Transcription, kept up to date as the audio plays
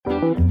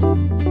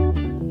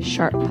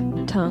Sharp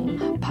Tongue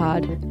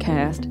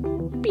Podcast.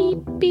 Beep,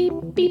 beep,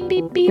 beep,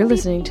 beep, beep. You're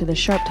listening to the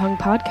Sharp Tongue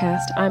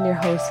Podcast. I'm your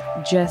host,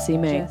 Jessie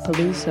Mae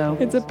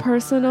Peluso. It's a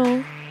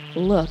personal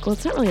look. Well,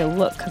 it's not really a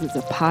look because it's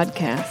a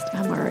podcast.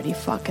 I'm already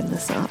fucking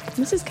this up.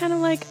 This is kind of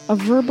like a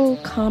verbal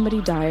comedy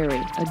diary,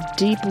 a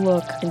deep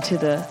look into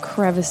the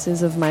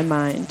crevices of my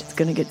mind. It's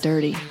gonna get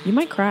dirty. You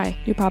might cry.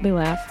 You probably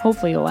laugh.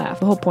 Hopefully you'll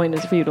laugh. The whole point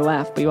is for you to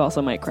laugh, but you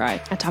also might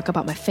cry. I talk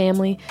about my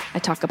family. I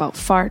talk about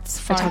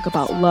farts. I talk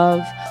about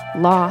love,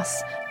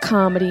 loss,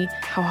 comedy,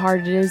 how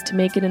hard it is to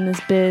make it in this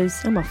biz.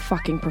 I'm a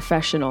fucking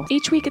professional.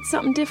 Each week it's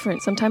something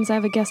different. Sometimes I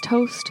have a guest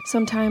host.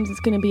 Sometimes it's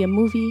going to be a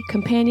movie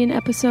companion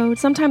episode.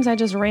 Sometimes I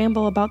just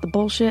ramble about the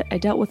bullshit I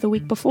dealt with the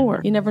week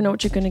before. You never know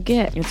what you're going to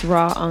get. It's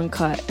raw,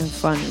 uncut, and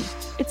funny.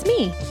 It's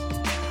me.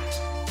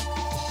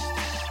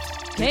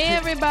 Hey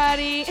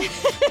everybody.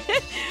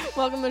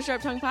 Welcome to the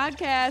Sharp Tongue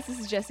Podcast. This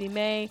is Jessie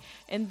Mae.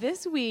 And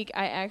this week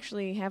I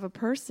actually have a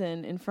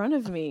person in front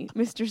of me,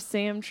 Mr.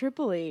 Sam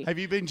Tripoli. Have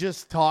you been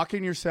just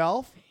talking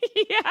yourself?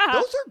 Yeah.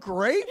 Those are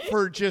great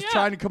for just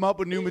trying to come up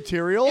with new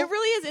material. It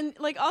really is. And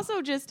like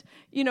also just,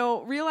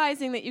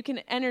 realizing that you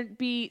can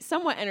be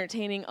somewhat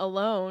entertaining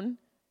alone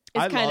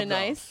is kind of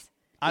nice.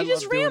 You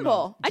just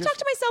ramble. I talk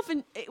to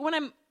myself when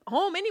I'm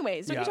home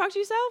anyways. Don't you talk to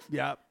yourself?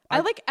 Yeah.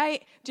 Do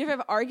you ever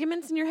have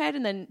arguments in your head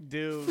and then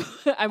Dude,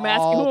 I'm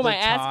asking, who am I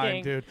time,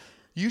 asking? Dude,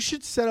 you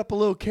should set up a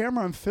little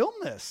camera and film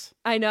this.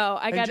 I know.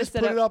 I got to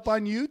set it up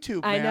on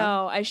YouTube, man. I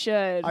know. I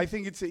should. I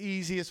think it's the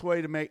easiest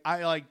way to make.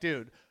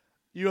 Dude,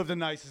 you have the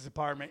nicest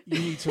apartment. You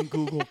need some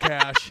Google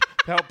cash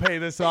to help pay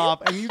this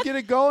off, and you get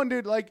it going,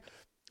 dude. Like,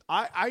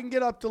 I can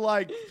get up to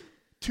like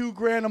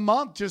 $2,000 a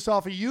month just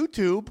off of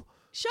YouTube.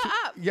 Shut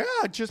up. Yeah,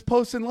 just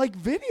posting like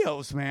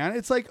videos, man.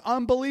 It's like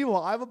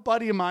unbelievable. I have a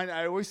buddy of mine.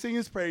 I always sing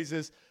his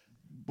praises.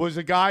 Was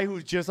a guy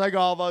who's just like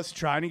all of us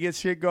trying to get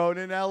shit going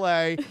in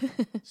L.A.,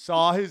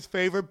 saw his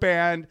favorite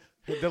band,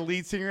 the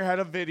lead singer had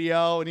a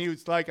video, and he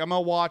was like, I'm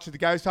going to watch it. The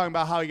guy was talking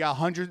about how he got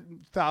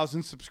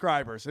 100,000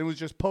 subscribers, and was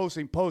just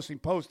posting.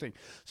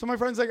 So my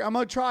friend's like, I'm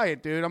going to try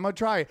it, dude. I'm going to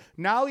try it.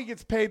 Now he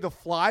gets paid to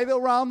fly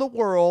around the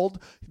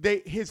world.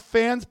 His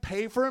fans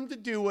pay for him to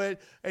do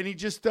it, and he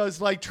just does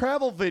like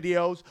travel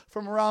videos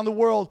from around the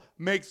world,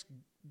 makes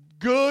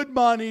good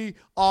money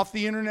off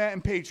the internet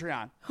and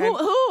Patreon.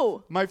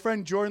 Who? My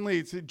friend Jordan Lee.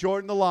 It's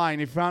Jordan the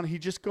Lion. He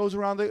just goes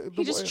around the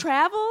He just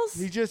travels?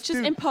 He just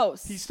in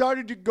posts. He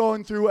started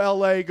going through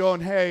LA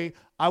going, hey,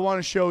 I want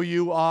to show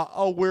you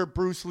where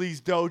Bruce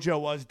Lee's dojo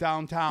was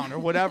downtown or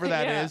whatever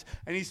that is.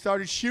 And he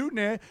started shooting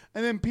it.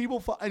 And then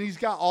and he's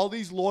got all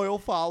these loyal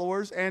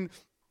followers. And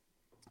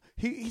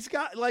He's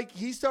got,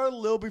 he started a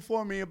little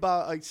before me,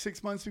 about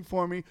 6 months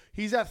before me.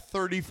 He's at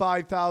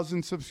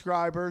 35,000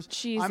 subscribers.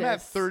 Jesus. I'm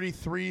at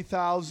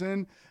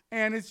 33,000.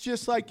 And it's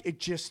just it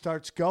just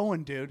starts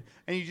going, dude.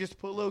 And you just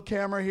put a little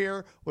camera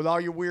here with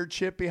all your weird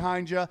shit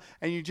behind you,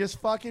 and you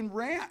just fucking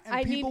rant.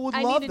 And people would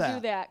love that. I need to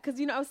do that.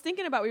 Because, I was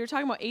thinking about, we were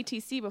talking about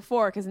ATC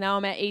before, because now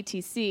I'm at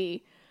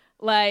ATC.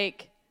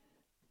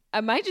 I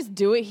might just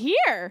do it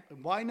here.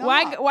 Why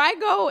not? Why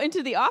go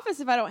into the office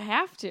if I don't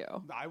have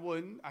to? I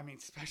wouldn't. I mean,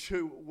 especially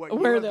what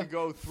you have to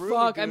go through.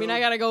 Fuck, dude. I mean, I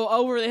got to go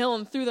over the hill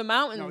and through the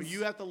mountains. No,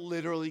 you have to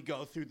literally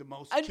go through the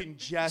most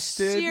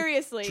congested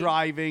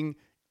driving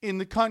in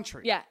the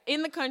country. Yeah,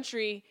 in the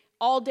country,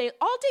 all day,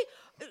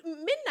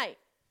 midnight,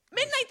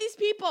 these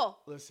people.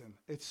 Listen,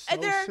 it's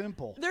so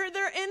simple. They're in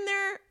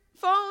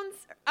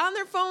on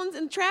their phones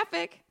in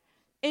traffic,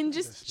 and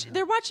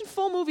they're watching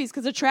full movies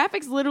because the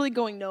traffic's literally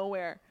going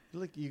nowhere.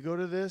 Look, you go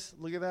to this.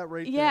 Look at that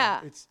right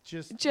there. It's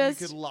just you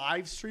could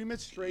live stream it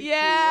straight. Yeah,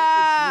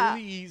 to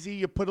it. It's really easy.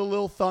 You put a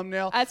little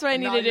thumbnail. That's what I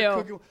need to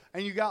do.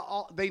 And you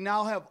got they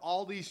now have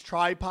all these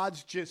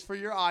tripods just for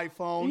your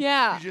iPhone.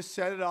 Yeah, you just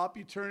set it up.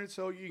 You turn it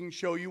so you can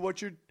show you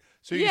what you're.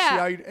 So you see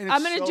how you. And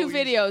I'm gonna do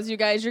videos, you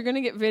guys. You're gonna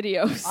get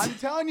videos. I'm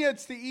telling you,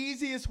 it's the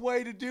easiest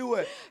way to do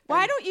it.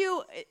 Why don't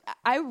you?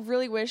 I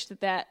really wish the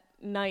other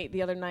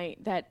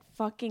night, that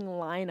fucking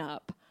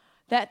lineup,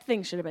 that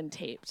thing should have been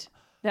taped.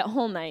 That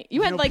whole night.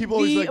 You had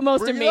the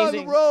most bring amazing. It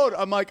on the road.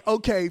 I'm like,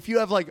 okay, if you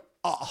have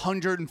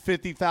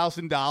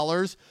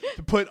 $150,000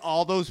 to put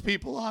all those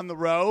people on the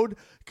road,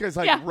 because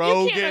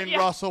Rogan,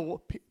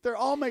 Russell, they're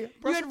all making.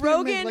 You had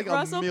Rogan,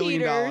 Russell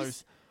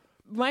Peters,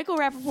 Michael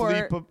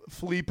Rappaport,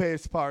 Felipe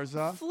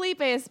Esparza,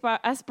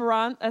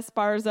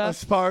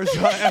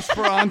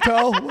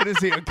 Esperanto. What is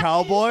he? A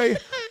cowboy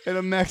and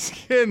a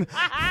Mexican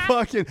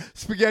fucking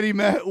spaghetti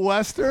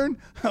western?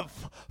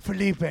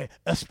 Felipe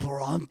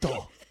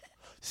Esperanto.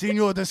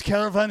 Senor, this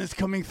caravan is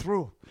coming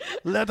through.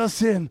 Let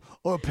us in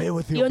or pay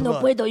with your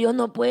blood. Yo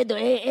no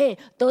puedo.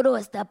 Todo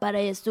está para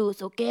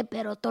Jesús, okay?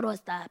 Pero todo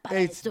está para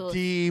Jesús. It's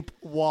deep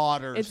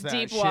waters. It's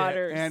deep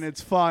waters. And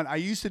it's fun. I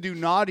used to do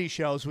naughty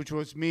shows, which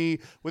was me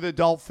with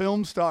adult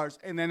film stars.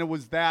 And then it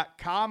was that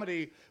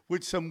comedy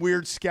with some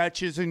weird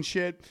sketches and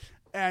shit.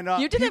 And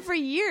you did that for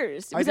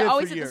years. Was it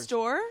always at the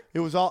store?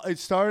 It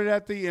started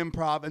at the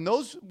Improv, and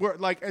those were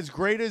as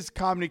great as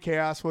Comedy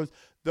Chaos was.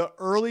 the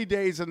early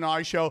days of the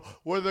Naughty Show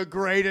were the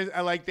greatest.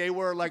 Like, they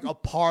were like a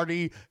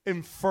party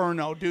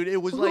inferno, dude.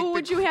 It was like. Who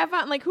would you have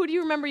on? Like, who do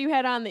you remember you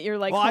had on that you're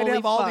like, well, holy I'd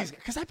have all fuck. these,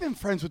 because I've been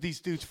friends with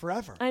these dudes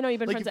forever. I know you've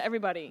been Like, friends with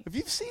everybody. If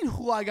you've seen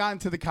who I got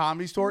into the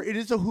Comedy Store, it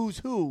is a who's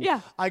who.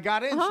 Yeah. I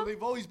got in, so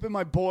they've always been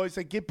my boys.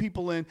 I get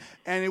people in,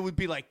 and it would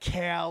be like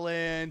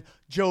Callan,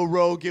 Joe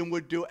Rogan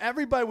would do.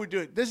 Everybody would do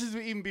it. This is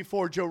even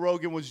before Joe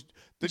Rogan was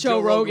the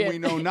Joe Rogan we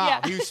know now.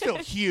 Yeah. He was still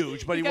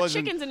huge, but he got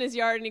wasn't. chickens in his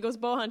yard, and he goes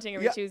bow hunting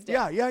every Tuesday.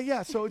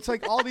 Yeah. So it's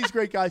like all these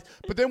great guys.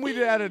 But then we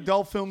did add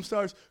adult film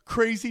stars,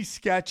 crazy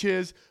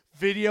sketches,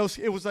 videos.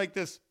 It was like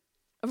this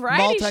A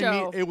variety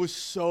show. It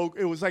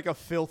was like a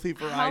filthy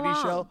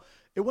variety show.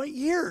 It went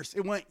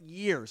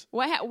years.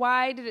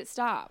 Why did it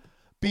stop?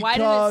 Because why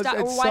did it stop?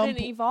 Or why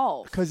didn't it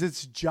evolve? Because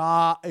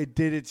it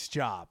did its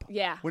job.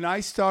 Yeah. When I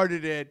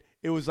started it,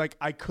 it was like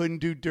I couldn't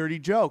do dirty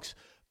jokes.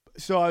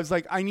 So I was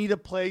like, I need a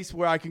place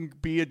where I can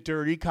be a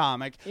dirty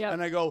comic. Yep.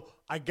 And I go,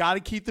 I got to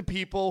keep the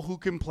people who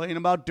complain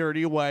about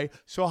dirty away.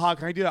 So how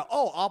can I do that?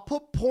 Oh, I'll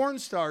put porn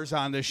stars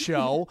on this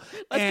show.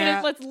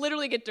 Let's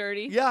literally get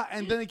dirty. Yeah,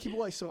 and then they keep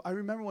away. So I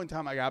remember one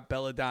time I got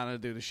Belladonna to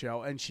do the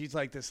show, and she's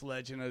like this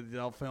legend of the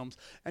adult films.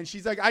 And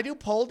she's like, I do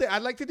pole dance.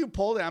 I'd like to do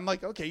pole dance. I'm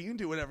like, okay, you can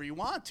do whatever you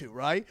want to,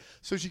 right?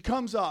 So she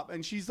comes up,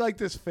 and she's like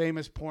this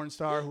famous porn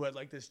star who had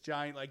like this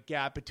giant like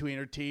gap between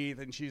her teeth,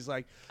 and she's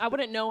like, I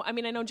wouldn't know. I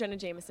mean, I know Jenna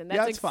Jameson.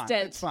 That's it's fine.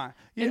 It's fine.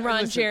 And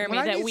Ron Jeremy, when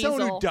I that need weasel.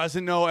 someone who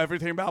doesn't know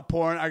everything about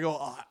porn, I go,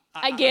 oh,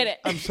 I get it.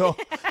 I'm so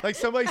like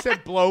somebody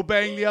said blow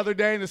bang the other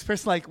day, and this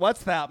person like,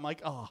 what's that? I'm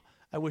like, oh,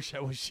 I wish I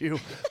was you.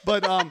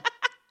 But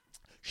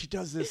she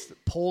does this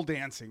pole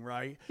dancing,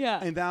 right? Yeah.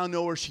 And out of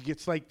nowhere, she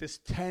gets like this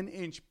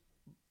 10-inch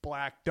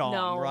black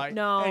dong, right?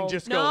 No. And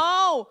just goes,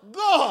 no.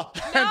 Ugh!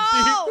 And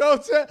deep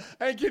throats it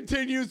and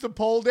continues the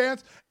pole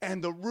dance,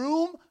 and the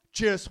room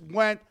just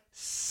went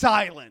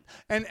silent,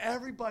 and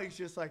everybody's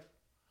just like.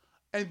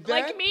 And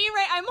then, like me,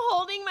 right? I'm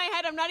holding my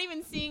head. I'm not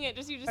even seeing it.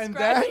 Just you and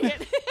describing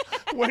then,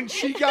 it. when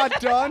she got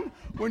done,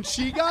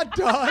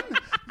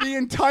 the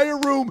entire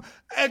room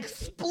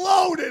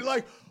exploded.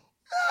 Like,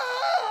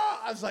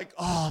 ah! I was like,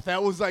 oh,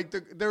 that was like,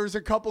 there was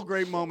a couple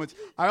great moments.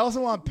 I also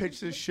want to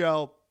pitch this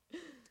show.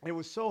 It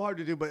was so hard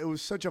to do, but it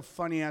was such a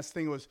funny-ass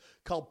thing. It was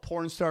called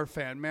Porn Star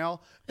Fan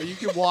Mail. And you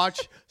can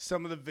watch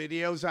some of the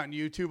videos on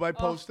YouTube. I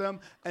post them.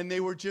 And they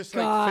were just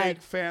like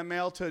fake fan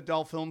mail to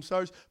adult film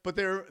stars. But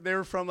they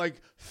were from like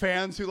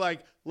fans who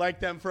like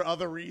them for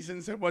other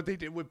reasons than what they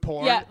did with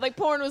porn. Yeah, like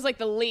porn was like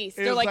the least.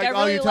 It They're was like, I oh,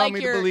 really you tell like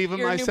me your, to believe in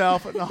your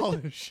myself and all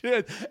this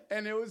shit.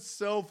 And it was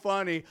so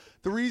funny.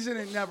 The reason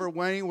it never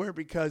went anywhere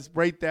because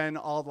right then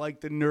all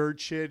like the nerd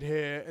shit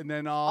hit. And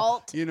then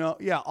all, alt.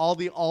 All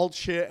the alt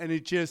shit. And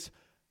it just...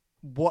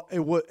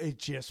 It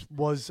just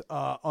was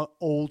an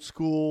old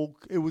school.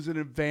 It was an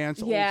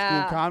advanced old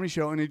school comedy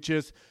show, and it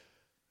just.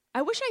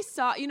 I wish I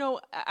saw.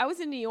 I was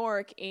in New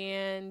York,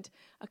 and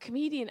a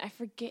comedian, I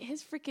forget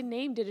his freaking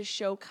name, did a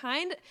show,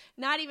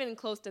 not even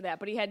close to that,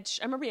 but I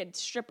remember he had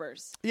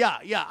strippers. Yeah.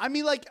 I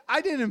mean, like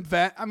I didn't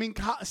invent. I mean,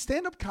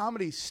 stand-up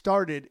comedy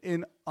started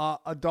in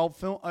adult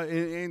film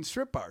in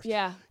strip bars.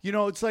 Yeah.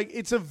 It's like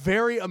it's a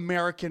very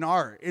American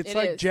art. It's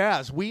like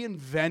jazz. We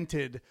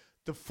invented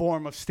the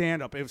form of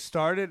stand-up. It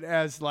started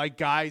as like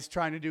guys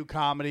trying to do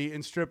comedy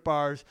in strip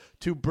bars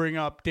to bring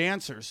up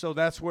dancers. So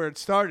that's where it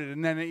started.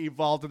 And then it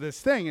evolved to this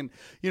thing. And,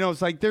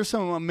 it's like there's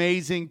some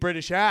amazing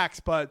British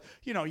acts, but,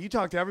 you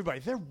talk to everybody,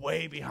 they're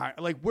way behind.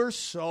 Like we're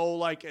so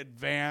like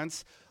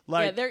advanced.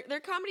 Like their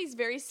comedy's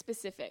very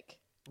specific.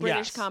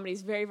 British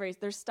comedy's very, very,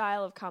 their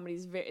style of comedy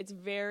is it's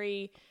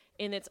very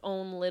in its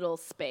own little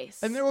space.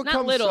 And there will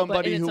come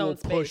somebody who will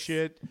push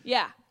it.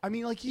 Yeah. I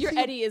mean, like your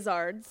Eddie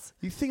Izzards.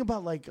 You think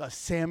about like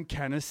Sam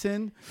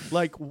Kinison,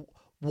 like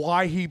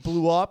why he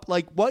blew up.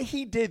 Like what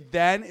he did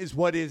then is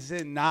what is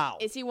in now.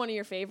 Is he one of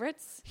your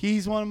favorites?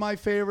 He's one of my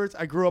favorites.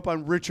 I grew up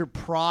on Richard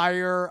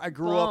Pryor. I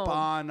grew up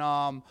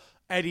on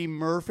Eddie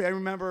Murphy. I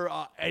remember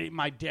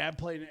my dad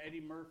played an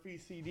Eddie Murphy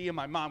CD and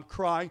my mom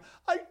crying,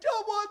 I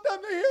don't want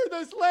them to hear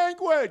this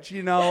language,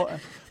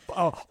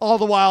 all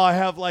the while I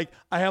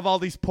have all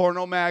these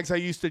porno mags I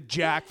used to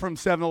jack from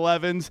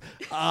 7-Elevens,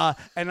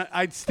 and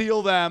I'd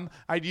steal them.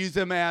 I'd use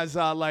them as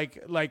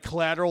like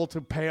collateral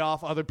to pay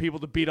off other people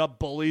to beat up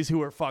bullies who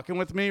were fucking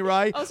with me,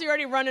 right? Oh, so you're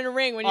already running a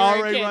ring when you were a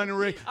kid. Already running a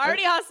ring.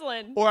 Already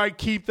hustling. Or I'd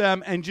keep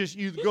them and just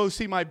you go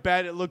see my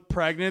bed. It looked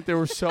pregnant. There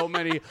were so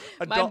many.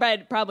 My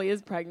bed probably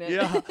is pregnant.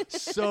 Yeah,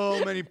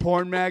 so many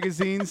porn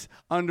magazines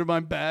under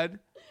my bed.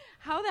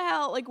 How the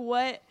hell? Like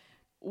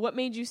what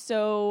made you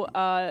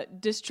so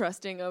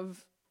distrusting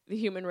of the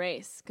human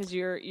race? Because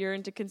you're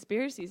into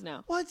conspiracies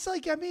now. Well, it's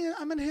like, I mean,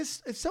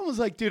 if someone's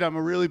like, dude, I'm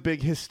a really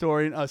big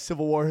historian, a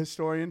Civil War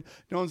historian,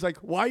 no one's like,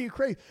 why are you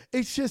crazy?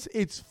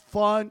 It's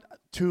fun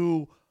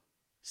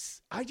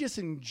I just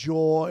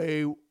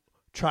enjoy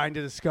trying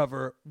to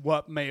discover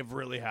what may have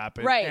really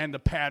happened and the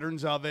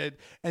patterns of it.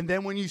 And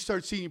then when you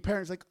start seeing your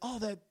parents like, oh,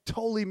 that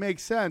totally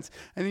makes sense.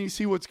 And then you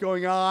see what's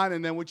going on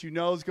and then what you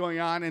know is going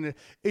on. And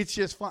it's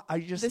just fun. I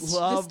just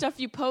love the stuff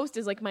you post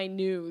is like my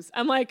news.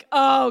 I'm like,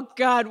 oh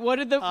God, what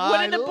did the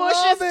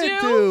Bushes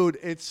do? Dude,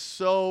 it's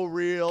so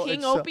real.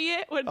 King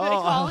Opiate? What did they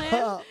call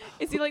him?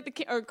 Is he like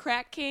the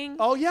crack king?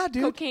 Oh yeah,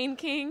 dude. Cocaine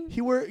king?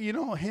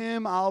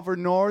 Him, Oliver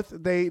North,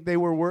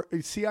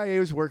 CIA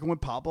was working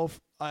with Pablo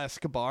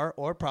Escobar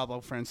or Pablo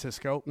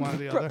Francisco, one or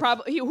the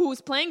other. Who's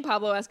playing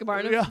Pablo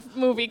Escobar in a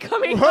movie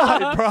coming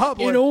right, up.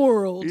 Probably. In a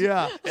world.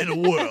 Yeah, in a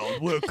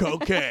world where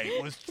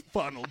cocaine was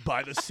funneled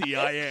by the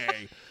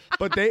CIA.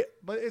 But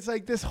it's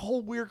like this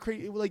whole weird,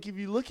 crazy, like if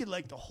you look at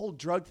like the whole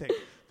drug thing,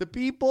 the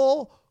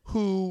people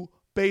who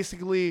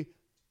basically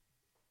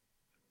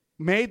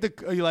made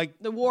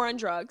the war on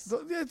drugs.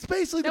 It's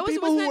basically the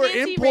people who were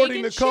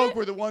importing the coke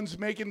were the ones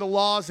making the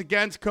laws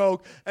against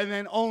coke, and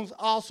then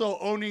also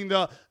owning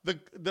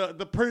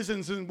the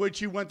prisons in which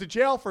you went to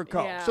jail for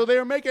coke. Yeah. So they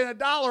were making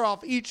 $1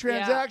 off each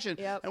transaction.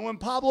 Yeah. Yep. And when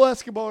Pablo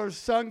Escobar's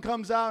son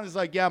comes out and is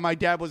like, "Yeah, my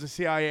dad was a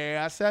CIA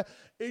asset,"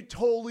 it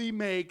totally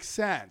makes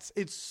sense.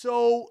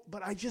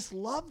 But I just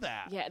love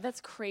that. Yeah,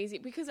 that's crazy.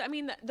 Because, I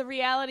mean, the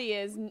reality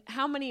is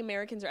how many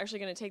Americans are actually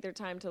going to take their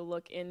time to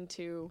look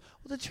into...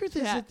 Well, the truth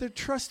is that they're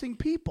trusting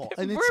people.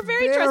 And We're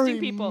very trusting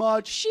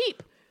people.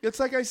 Sheep.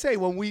 It's like I say,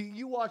 when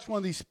you watch one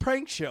of these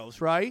prank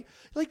shows, right?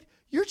 Like,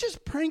 you're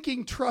just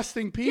pranking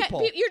trusting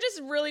people. Yeah,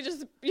 you're really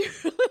just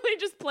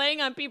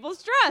playing on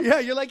people's trust. Yeah,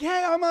 you're like,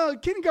 hey, I'm a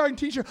kindergarten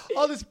teacher.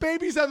 Oh, this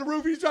baby's on the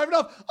roof. He's driving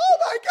off. Oh,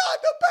 my God,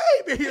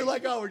 the baby. You're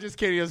like, oh, we're just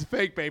kidding. It's a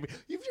fake baby.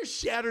 You've just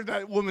shattered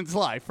that woman's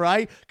life,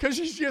 right? Because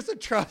she's just a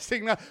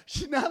trusting.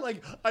 She's not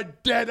like a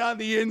dead on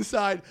the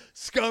inside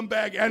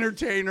scumbag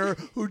entertainer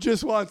who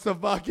just wants to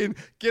fucking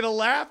get a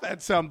laugh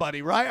at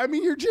somebody, right? I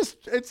mean,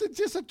 it's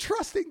just a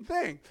trusting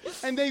thing.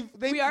 And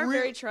we are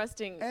very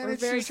trusting. And we're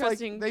it's very just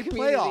trusting like they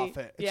community. play off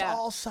it. It's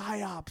all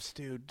psyops,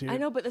 dude. I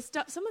know, but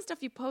some of the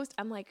stuff you post,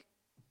 I'm like,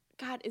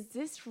 God, is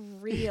this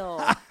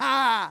real?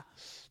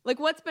 Like,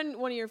 what's been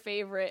one of your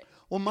favorite?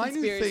 Well, my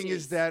new thing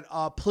is that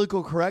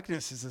political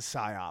correctness is a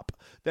psyop.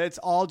 That's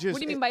all just. What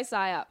do you mean by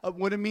psyop?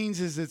 What it means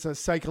is it's a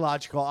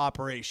psychological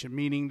operation,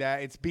 meaning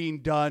that it's being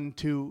done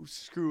to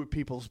screw with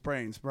people's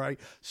brains, right?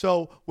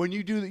 So when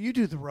you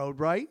do the road,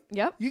 right?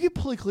 Yep. You get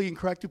politically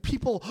incorrect.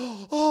 People,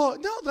 oh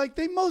no, like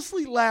they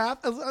mostly laugh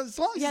as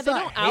long as it's they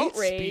not don't hate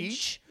outrage.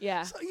 speech.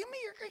 Yeah. So,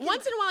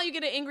 Once in a while, you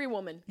get an angry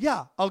woman.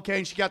 Yeah. Okay.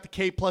 And she got the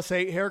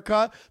K+8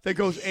 haircut that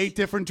goes 8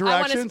 different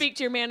directions. I want to speak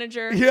to your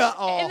manager. Yeah.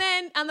 Oh. And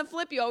then on the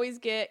flip, you always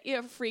get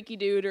a freaky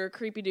dude or a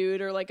creepy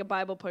dude or like a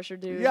Bible pusher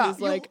dude yeah,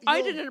 who's like,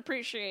 I didn't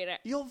appreciate it.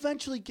 You'll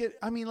eventually get,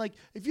 I mean, like,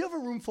 if you have a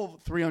room full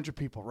of 300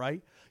 people,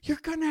 right? You're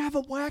going to have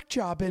a whack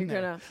job in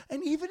there.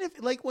 And even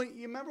if, like,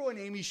 you remember when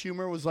Amy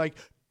Schumer was like,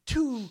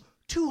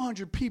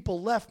 200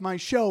 people left my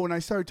show and I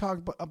started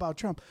talking about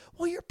Trump.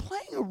 Well, you're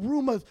playing a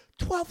room of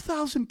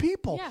 12,000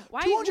 people. Yeah,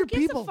 why? 200 Who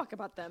gives people. a fuck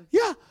about them?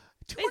 Yeah.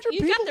 200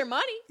 you people. got their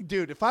money.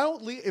 Dude, if I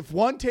don't leave, if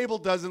one table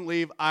doesn't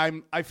leave,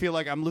 I feel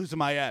like I'm losing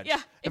my edge.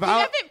 Yeah. If you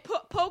haven't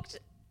poked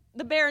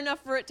the bear enough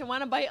for it to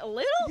want to bite a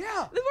little,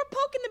 yeah, then we're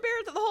poking the bear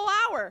the whole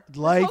hour.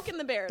 Life we're poking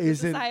the bear.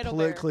 Isn't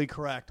politically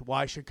correct.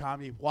 Why should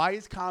comedy? Why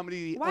is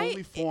comedy the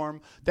only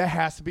form that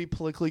has to be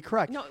politically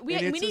correct? No, we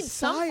need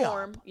some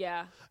form.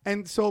 Yeah.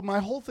 And so my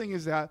whole thing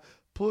is that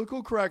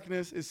political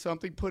correctness is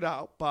something put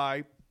out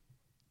by,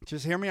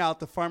 just hear me out,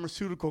 the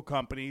pharmaceutical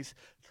companies.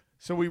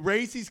 So we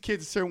raise these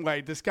kids a certain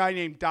way. This guy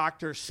named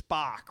Dr.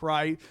 Spock,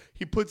 right?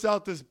 He puts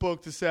out this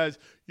book that says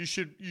you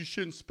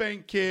shouldn't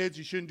spank kids.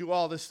 You shouldn't do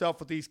all this stuff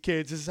with these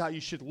kids. This is how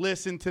you should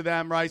listen to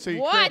them, right? So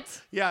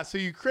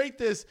you create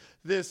this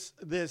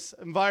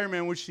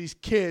environment in which these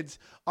kids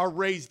are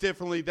raised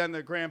differently than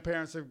their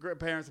grandparents or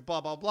parents, blah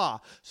blah blah.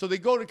 So they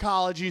go to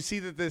college. And you see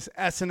that this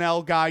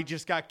SNL guy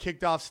just got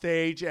kicked off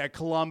stage at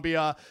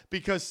Columbia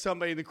because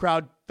somebody in the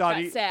crowd thought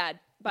he sad.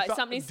 But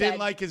something didn't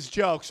like his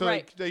joke, so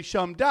they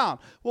shut him down.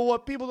 Well,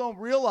 what people don't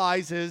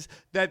realize is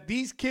that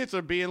these kids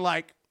are being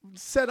like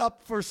set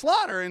up for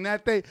slaughter, and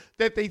that they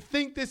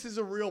think this is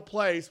a real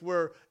place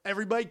where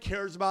everybody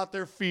cares about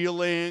their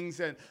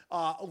feelings, and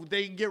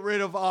they can get rid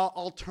of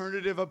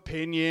alternative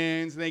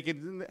opinions,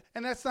 and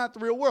that's not the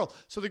real world.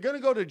 So they're going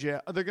to go to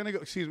jail. They're going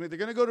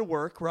to go to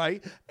work,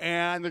 right?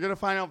 And they're going to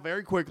find out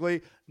very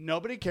quickly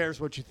nobody cares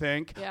what you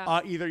think.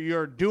 Yeah. Either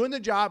you're doing the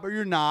job or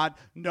you're not.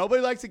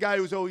 Nobody likes the guy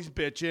who's always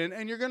bitching,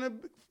 and you're going to.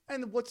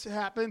 And what's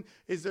happened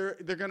is they're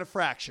going to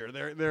fracture.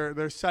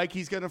 Their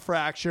psyche's going to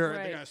fracture. Right.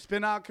 They're going to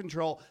spin out of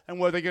control. And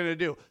what are they going to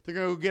do? They're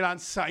going to get on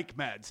psych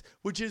meds,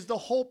 which is the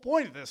whole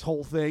point of this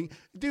whole thing,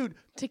 dude.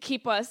 To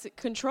keep us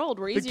controlled.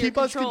 We're easier to keep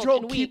us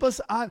controlled. Keep us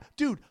on,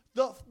 dude.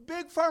 The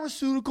big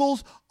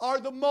pharmaceuticals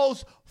are the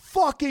most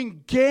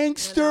fucking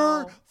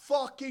gangster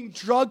fucking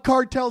drug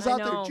cartels out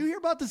there. Did you hear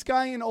about this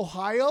guy in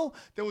Ohio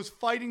that was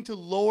fighting to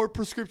lower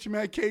prescription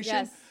medication?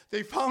 Yes.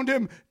 They found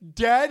him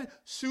dead,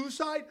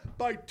 suicide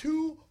by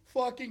 2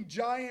 fucking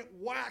giant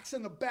wax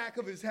in the back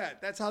of his head.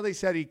 That's how they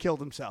said he killed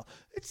himself.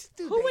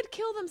 Who would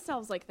kill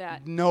themselves like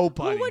that?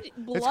 Nobody. Who would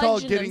It's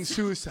called bludgeon getting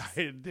themselves?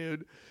 suicided,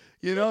 dude.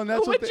 You know, and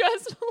that's Who what would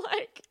just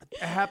like... it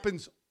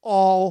happens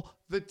all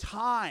the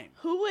time.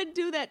 Who would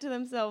do that to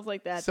themselves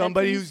like that?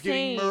 Somebody That's who's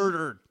getting insane.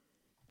 murdered.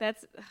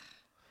 That's...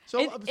 So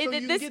you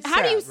get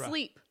how do you sad, right?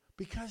 sleep?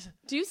 Because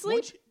Do you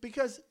sleep?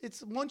 Because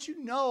it's once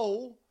you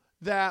know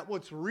that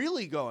what's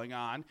really going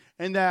on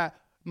and that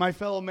my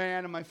fellow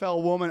man and my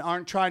fellow woman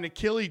aren't trying to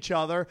kill each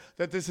other,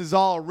 that this is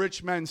all a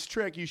rich man's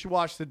trick. You should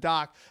watch the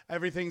doc.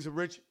 Everything's a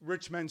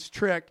rich man's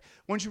trick.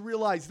 Once you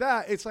realize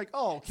that, it's like,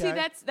 oh, okay. See,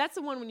 that's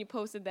the one when you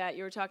posted that.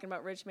 You were talking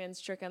about rich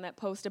man's trick on that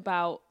post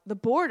about the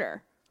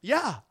border.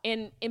 Yeah.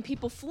 And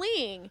people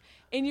fleeing.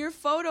 In your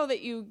photo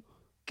that you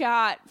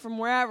got from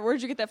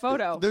where'd you get that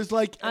photo? There's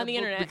like on the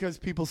internet, because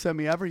people send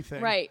me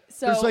everything. Right.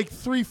 So there's like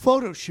 3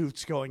 photo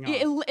shoots going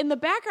on. In the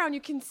background,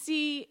 you can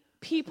see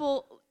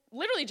people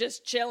literally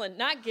just chilling,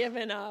 not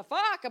giving a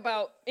fuck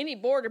about any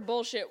border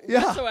bullshit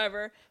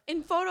whatsoever,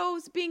 and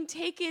photos being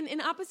taken in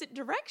opposite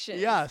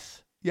directions.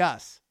 Yes.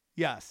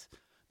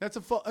 That's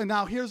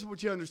now here's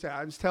what you understand.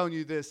 I was telling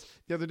you this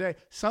the other day.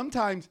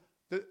 Sometimes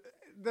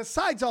the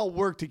sides all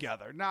work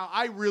together. Now,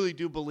 I really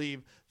do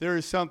believe there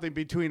is something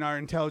between our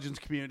intelligence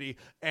community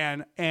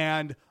and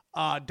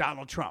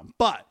Donald Trump.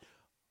 But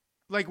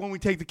like when we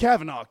take the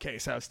Kavanaugh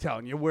case, I was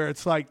telling you, where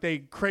it's like they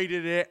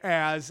created it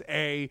as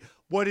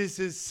what is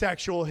his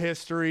sexual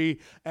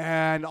history,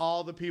 and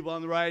all the people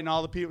on the right and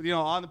all the people,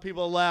 on the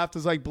people on the left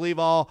is like, believe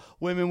all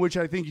women, which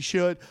I think you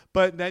should.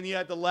 But then you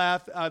had the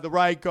left, the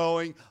right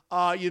going,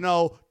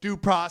 due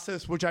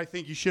process, which I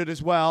think you should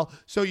as well.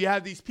 So you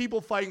have these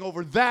people fighting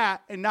over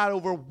that and not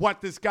over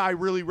what this guy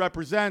really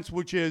represents,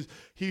 which is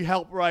he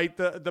helped write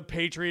the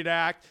Patriot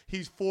Act.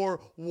 He's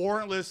for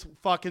warrantless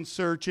fucking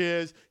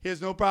searches. He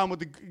has no problem with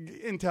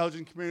the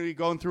intelligence community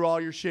going through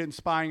all your shit and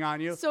spying on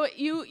you. So what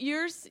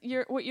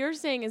you're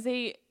saying is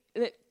that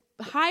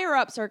higher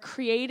ups are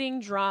creating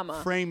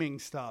drama, framing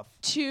stuff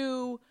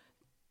to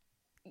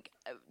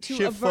shift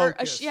avert,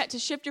 focus. to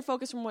shift your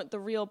focus from what the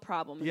real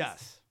problem is.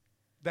 Yes,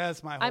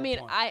 that's my whole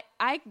point.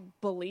 I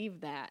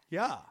believe that.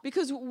 Yeah,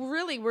 because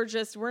really we're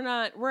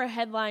a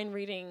headline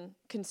reading,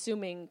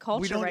 consuming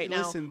culture right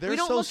now. Listen, we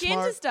don't look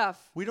into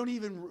stuff.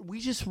 We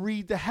just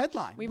read the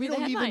headline. We read the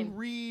headline.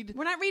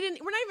 We're not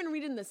even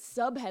reading the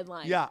sub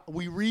headline. Yeah,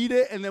 we read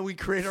it and then we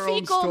create our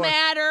own story. Fecal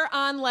matter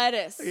on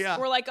lettuce. Yeah,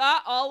 we're like,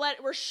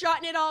 we're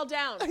shutting it all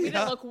down. We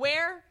didn't look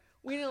where.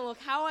 We didn't look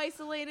how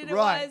isolated it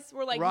Right. was.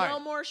 We're like, no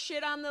more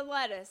shit on the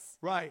lettuce.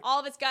 Right. All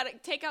of it's got to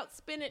take out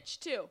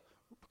spinach too.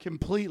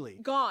 Completely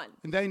gone.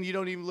 And then you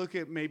don't even look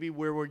at maybe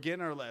where we're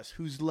getting our less.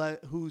 Who's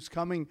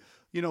coming?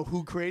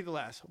 Who created the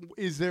less?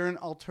 Is there an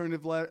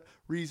alternative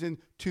reason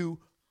to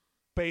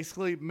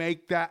basically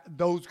make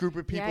those group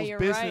of people's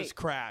business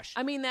crash?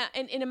 I mean that,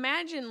 and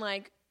imagine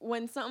like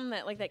when something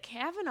that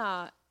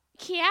Kavanaugh.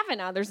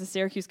 There's a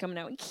Syracuse coming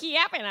out.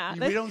 Kavanaugh.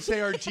 We don't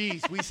say our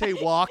G's. We say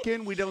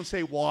walking. We don't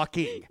say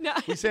walking. No.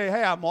 We say,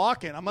 hey, I'm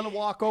walking. I'm going to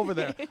walk over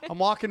there. I'm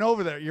walking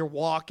over there. You're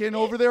walking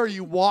over there, or are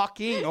you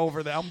walking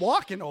over there? I'm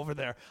walking over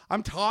there.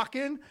 I'm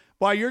talking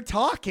while you're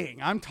talking.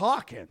 I'm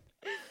talking.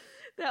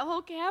 That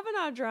whole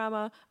Kavanaugh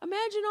drama.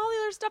 Imagine all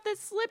the other stuff that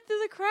slipped through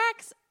the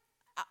cracks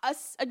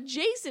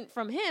adjacent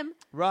from him.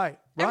 Right.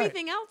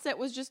 Everything else that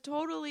was just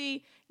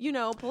totally,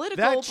 political.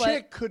 That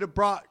chick could have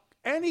brought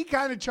any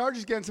kind of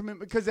charges against him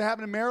because it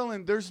happened in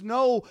Maryland. There's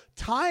no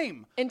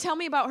time. And tell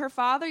me about her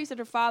father. You said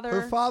her father.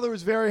 Her father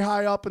was very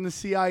high up in the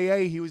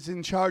CIA. He was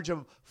in charge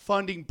of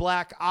funding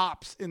black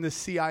ops in the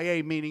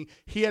CIA, meaning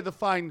he had to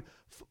find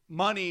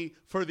money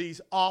for these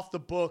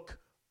off-the-book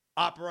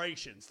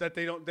operations that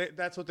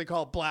that's what they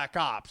call black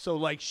ops. So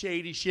like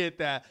shady shit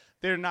that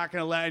they're not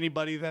going to let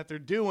anybody that they're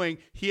doing.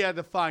 He had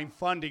to find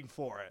funding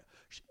for it.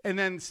 And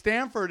then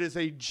Stanford is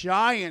a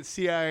giant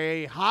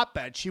CIA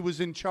hotbed. She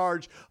was in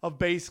charge of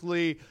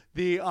basically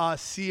the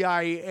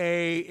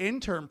CIA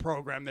intern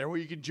program there where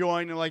you could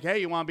join and like, hey,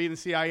 you want to be in the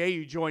CIA?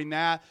 You join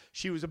that.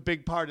 She was a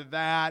big part of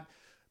that.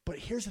 But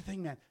here's the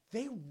thing, man.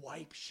 They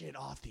wipe shit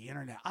off the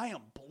internet. I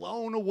am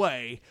blown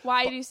away.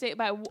 Why do you say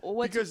by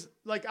what? Because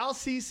like I'll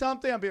see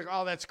something, I'll be like,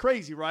 oh, that's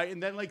crazy, right?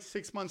 And then like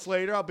 6 months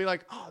later, I'll be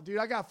like, oh, dude,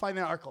 I gotta find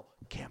that article.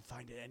 Can't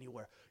find it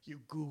anywhere. You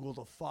Google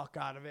the fuck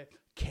out of it.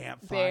 Can't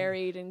find it.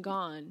 Buried and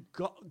gone.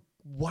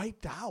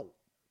 Wiped out.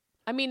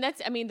 I mean,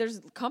 there's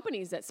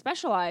companies that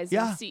specialize.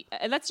 Yeah.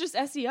 And that's just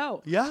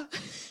SEO. Yeah.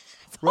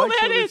 Right, so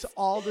that there's is.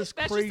 all this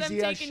That's crazy just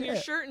them ass taking shit. your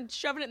shirt and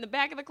shoving it in the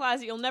back of the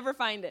closet. You'll never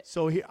find it.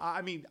 So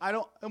I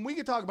don't, and we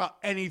can talk about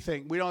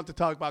anything. We don't have to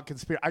talk about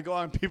conspiracy. I go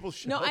on people's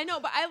shows. No, I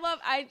know, but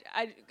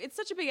it's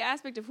such a big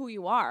aspect of who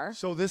you are.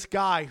 So this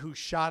guy who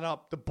shot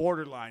up the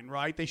borderline,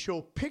 right? They show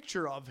a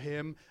picture of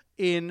him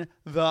in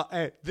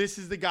this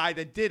is the guy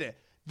that did it.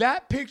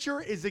 That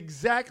picture is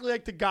exactly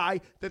like the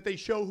guy that they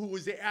show who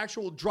was the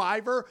actual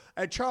driver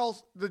at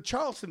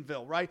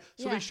Charlestonville, right?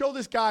 So they show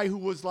this guy who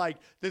was like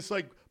this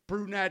like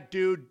brunette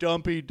dude,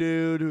 dumpy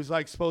dude, who's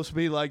like supposed to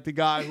be like the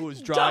guy who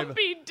was driving.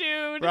 Dumpy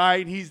dude.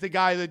 Right? He's the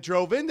guy that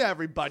drove into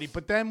everybody.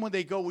 But then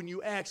when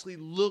you actually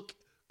look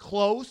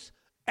close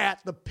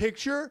at the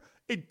picture,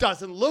 it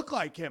doesn't look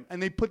like him.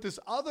 And they put this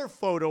other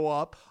photo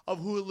up of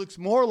who it looks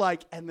more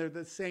like, and they're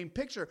the same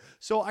picture.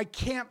 So I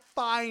can't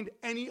find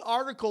any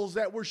articles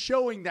that were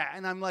showing that.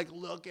 And I'm like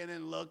looking.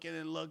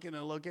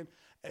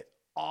 It's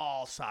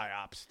all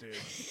psyops, dude.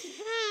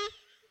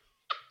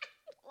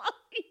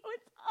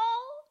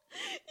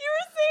 You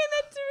were saying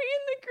that to me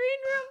in the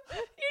green room.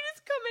 You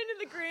just come into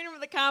the green room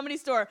of the Comedy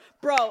Store.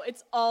 Bro,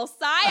 it's all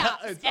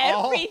psyops. It's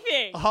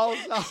everything. All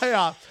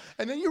psyops.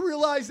 And then you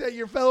realize that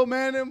your fellow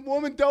man and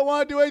woman don't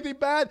want to do anything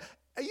bad.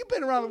 You've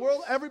been around the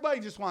world. Everybody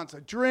just wants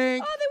a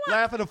drink,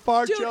 laugh at a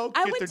fart joke,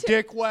 get their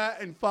dick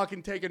wet, and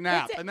fucking take a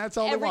nap. And that's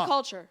all they want. Every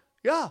culture.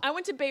 Yeah. I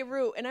went to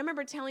Beirut, and I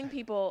remember telling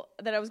people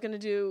that I was going to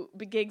do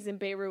gigs in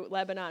Beirut,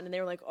 Lebanon, and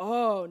they were like,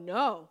 oh,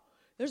 no.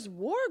 There's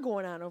war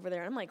going on over there.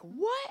 And I'm like,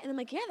 what? And I'm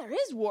like, yeah, there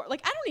is war. Like,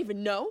 I don't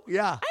even know.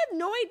 Yeah. I have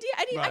no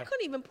idea. I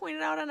couldn't even point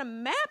it out on a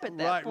map at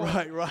that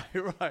point.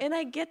 Right. And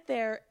I get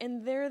there,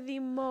 and they're the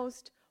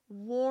most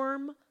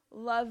warm,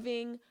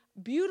 loving,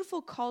 beautiful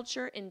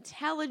culture,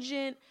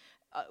 intelligent,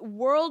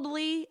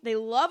 worldly. They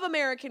love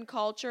American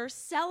culture,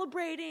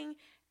 celebrating.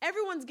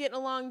 Everyone's getting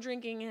along,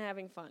 drinking, and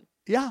having fun.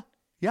 Yeah.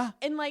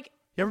 And like,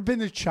 you ever been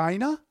to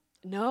China?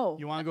 No.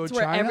 You want to go to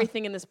China? China? Where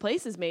everything in this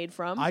place is made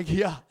from. I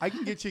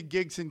can get you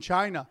gigs in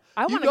China.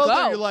 I want to go. go.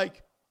 There, you're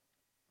like,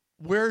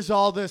 where's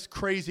all this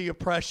crazy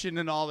oppression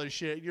and all this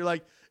shit? You're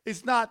like,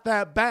 it's not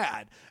that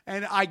bad.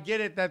 And I get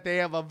it that they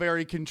have a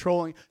very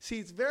controlling. See,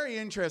 it's very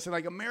interesting.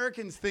 Like,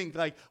 Americans think,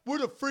 like, we're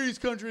the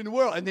freest country in the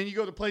world. And then you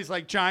go to a place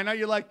like China,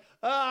 you're like,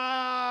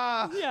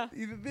 Yeah.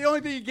 The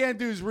only thing you can't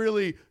do is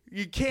really,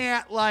 you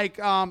can't, like,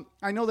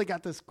 I know they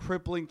got this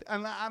crippling,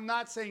 and I'm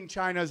not saying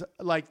China's,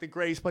 like, the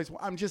greatest place.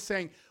 I'm just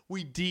saying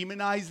we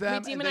demonize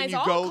them. We and then demonize you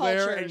all go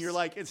there, cultures. and you're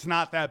like, it's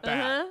not that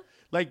bad.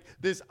 Like,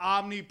 this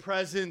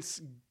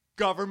omnipresence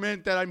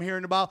government that I'm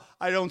hearing about,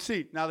 I don't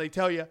see. Now, they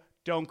tell you,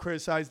 don't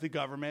criticize the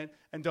government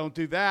and don't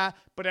do that.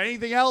 But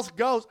anything else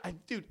goes.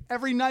 Dude,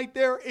 every night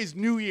there is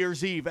New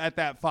Year's Eve at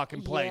that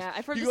fucking place. Yeah,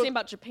 I've heard the same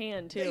about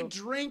Japan, too. They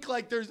drink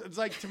like it's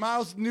like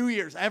tomorrow's New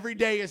Year's. Every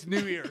day is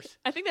New Year's.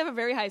 I think they have a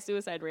very high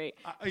suicide rate.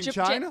 In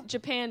China?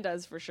 Japan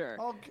does, for sure.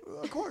 Oh,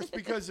 of course,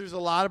 because there's a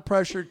lot of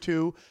pressure,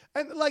 too.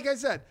 And like I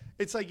said,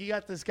 it's like you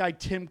got this guy,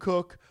 Tim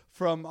Cook,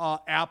 from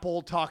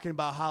Apple, talking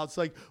about how it's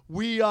like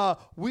we have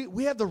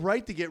the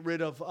right to get rid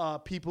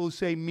of people who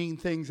say mean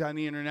things on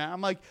the internet.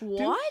 I'm like,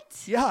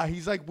 what? Yeah,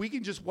 he's like, we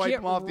can just wipe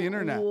them off the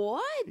internet.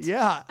 What?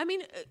 Yeah. I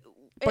mean,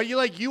 but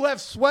you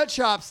have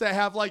sweatshops that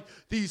have like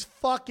these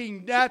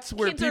fucking nets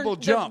where people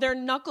jump. Their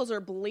knuckles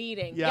are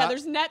bleeding. Yeah.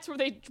 There's nets where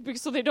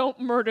so they don't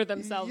murder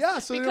themselves. Yeah,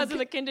 so because of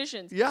the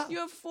conditions. Yeah. You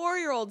have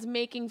 4-year-olds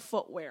making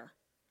footwear.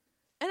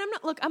 And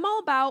I'm all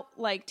about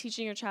like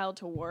teaching your child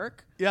to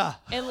work. Yeah.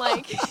 And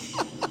like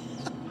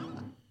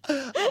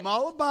I'm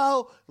all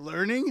about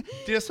learning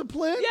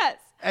discipline. Yes.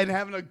 And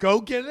having a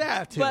go-get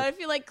attitude. But I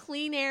feel like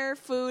clean air,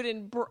 food,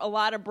 and a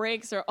lot of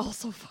breaks are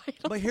also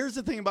vital. But here's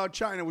the thing about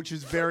China, which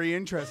is very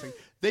interesting.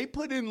 They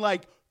put in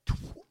like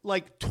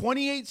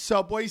 28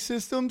 subway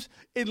systems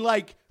in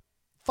like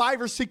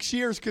 5 or 6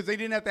 years because they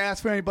didn't have to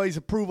ask for anybody's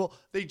approval.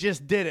 They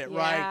just did it,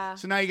 right?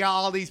 So now you got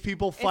all these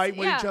people fighting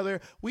with each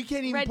other. We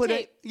can't even put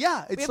it.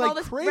 Yeah, it's we have like all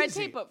this crazy. red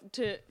tape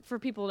for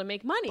people to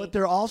make money. But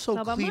they're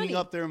also cleaning money?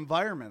 up their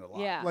environment a lot.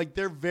 Yeah. Like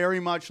they're very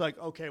much like,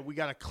 okay, we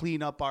got to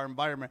clean up our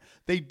environment.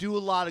 They do a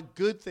lot of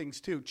good things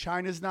too.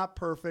 China's not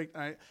perfect.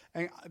 And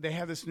they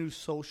have this new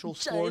social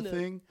score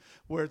thing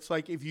where it's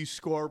like if you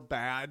score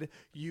bad,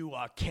 you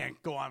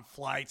can't go on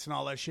flights and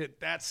all that shit.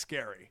 That's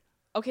scary.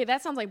 Okay,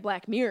 that sounds like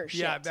Black Mirror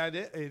shit. Yeah,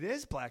 it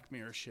is Black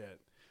Mirror shit.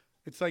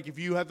 It's like if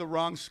you have the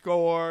wrong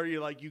score,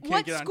 you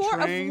can't get on trains. What score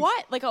of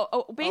what? Like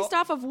based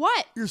off of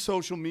what? Your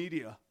social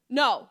media.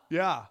 No.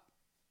 Yeah.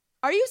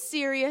 Are you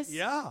serious?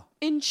 Yeah.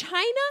 In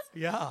China?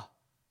 Yeah.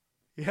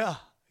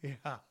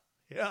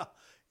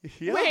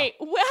 Wait,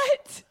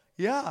 what?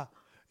 Yeah.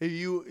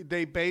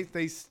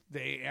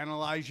 They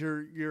analyze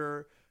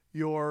your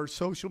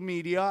social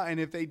media, and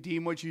if they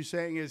deem what you're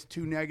saying is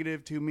too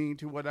negative, too mean,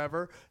 too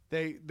whatever,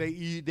 they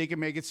can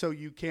make it so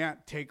you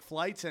can't take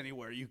flights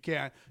anywhere. You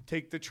can't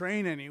take the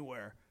train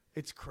anywhere.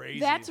 It's crazy.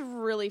 That's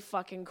really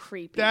fucking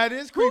creepy. That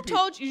is creepy. Who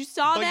told you? You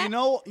saw but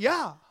that?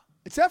 Yeah,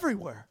 it's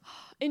everywhere.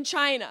 In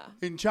China.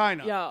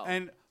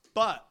 Yo.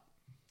 But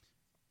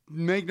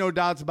make no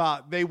doubts about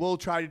it, they will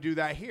try to do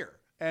that here.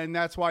 And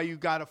that's why you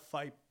got to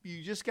fight.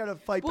 You just got to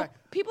fight back.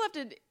 People have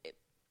to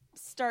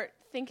start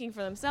thinking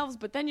for themselves,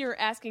 but then you're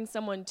asking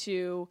someone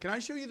to Can I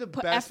show you the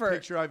best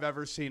picture I've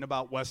ever seen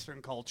about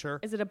Western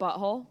culture? Is it a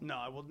butthole? No,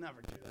 I will never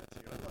do that to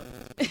you. I want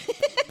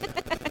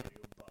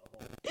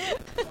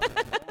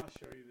to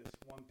show you this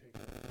one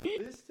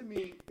picture. This to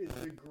me is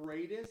the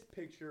greatest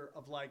picture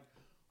of like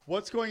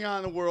what's going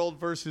on in the world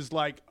versus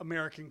like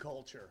American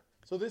culture.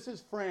 So this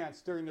is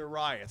France during their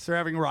riots. They're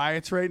having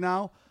riots right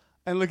now.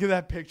 And look at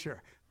that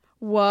picture.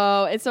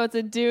 Whoa. And so it's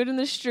a dude in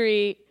the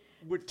street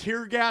with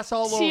tear gas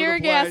all over the place. Tear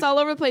gas all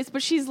over the place,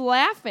 but she's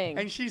laughing.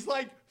 And she's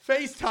like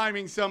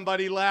FaceTiming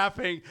somebody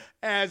laughing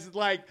as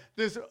like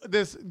this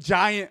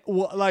giant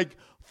like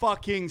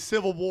fucking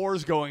civil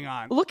wars going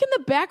on. Look in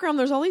the background.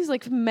 There's all these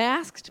like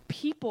masked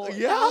people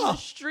down the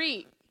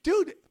street.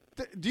 Dude,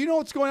 do you know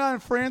what's going on in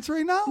France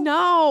right now?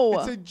 No.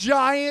 It's a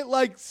giant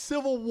like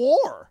civil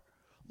war.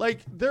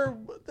 Like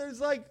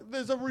there's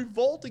a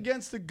revolt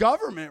against the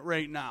government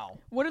right now.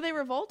 What are they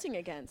revolting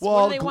against? Well,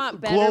 what do they want?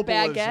 Better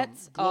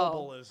baguettes?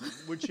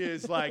 Globalism, which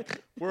is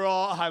like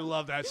I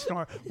love that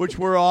snort. Which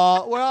we're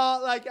all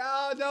like,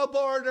 oh, no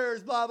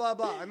borders, blah blah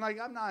blah. I'm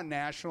like, I'm not a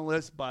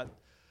nationalist, but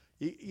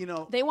you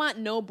know, they want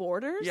no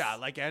borders. Yeah,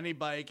 like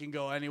anybody can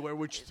go anywhere,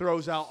 which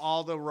throws out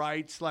all the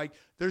rights. Like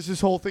there's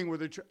this whole thing where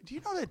do you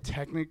know that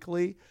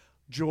technically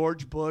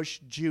George Bush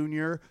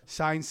Jr.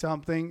 signed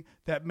something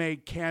that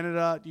made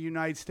Canada, the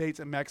United States,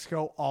 and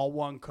Mexico all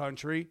one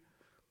country?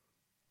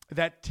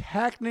 That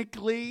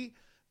technically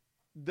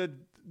the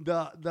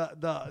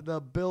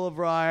Bill of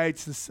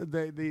Rights,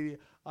 the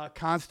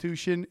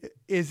Constitution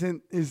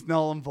is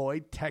null and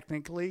void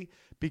technically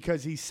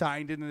because he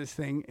signed into this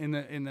thing in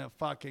the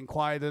fucking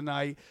quiet of the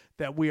night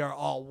that we are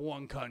all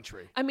one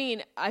country. I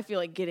mean, I feel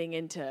like getting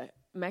into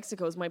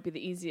Mexico's might be the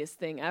easiest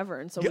thing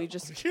ever, and so we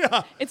just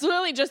it's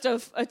literally just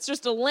a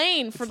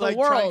lane for the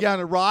world. Trying to get on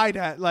a ride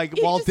at like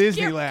Walt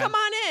Disneyland. Come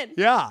on in.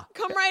 Yeah.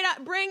 Come right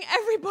up. Bring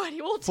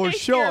everybody. We'll for take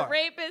sure. Your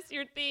rapists,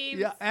 your thieves.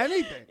 Yeah,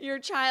 anything. Your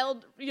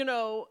child, you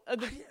know.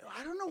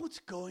 I don't know what's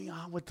going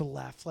on with the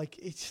left. Like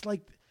it's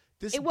like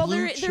this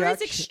there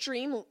is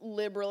extreme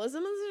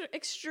liberalism and there's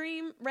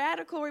extreme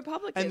radical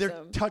republicanism. And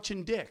they're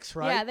touching dicks,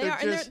 right? Yeah, they are.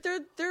 And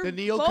they're the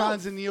neocons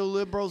both, and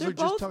neoliberals are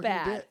just touching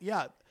dicks.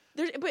 Yeah.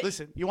 But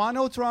listen, you want to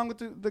know what's wrong with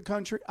the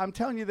country? I'm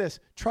telling you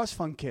this. Trust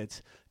fund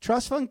kids.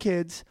 Trust fund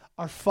kids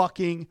are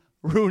fucking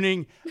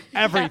ruining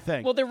everything.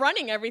 Yeah. Well, they're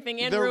running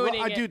everything and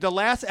ruining it. Dude, the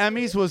last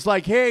Emmys was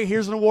like, hey,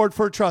 here's an award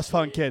for a trust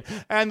fund kid.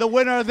 And the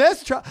winner of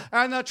this,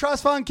 and the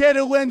trust fund kid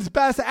who wins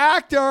best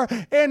actor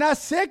in a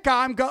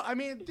sitcom.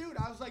 Dude,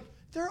 I was like,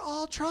 they're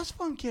all trust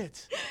fund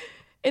kids.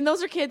 And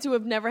those are kids who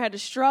have never had to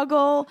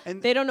struggle.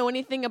 And they don't know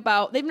anything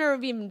about. They've never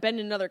even been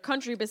in another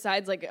country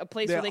besides like a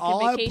place where they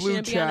can vacation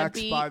and be on a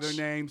beach. They all have blue checks by their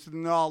names,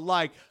 and they're all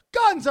like,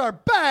 "Guns are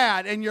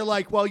bad." And you're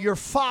like, "Well, your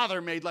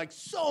father made like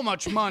so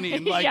much money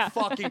and like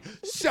fucking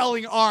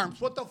selling arms.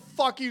 What the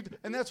fuck you?"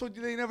 And that's what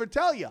they never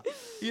tell you.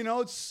 You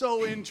know, it's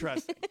so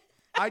interesting.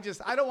 I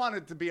don't want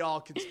it to be all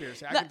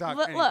conspiracy. I can talk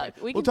anything.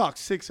 Look, we'll talk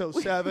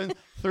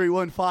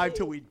 607-315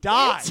 till we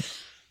die.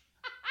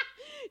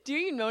 Do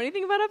you know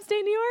anything about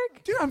upstate New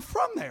York? Dude, I'm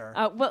from there.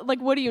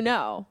 What do you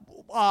know?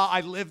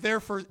 I lived there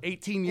for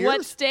 18 years.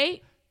 What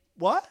state?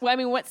 What? Well, I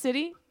mean, what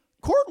city?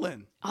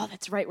 Cortland. Oh,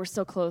 that's right. We're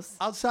so close.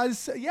 Outside,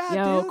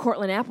 dude.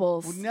 Cortland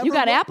apples. You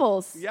got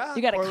apples. Yeah.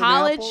 You got Cortland a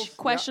college, apples.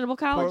 questionable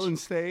college. Cortland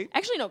State.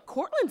 Actually, no,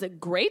 Cortland's a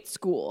great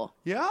school.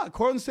 Yeah,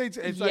 Cortland State's,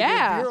 it's like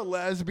if you're a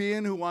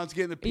lesbian who wants to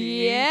get in the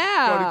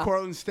PE, go to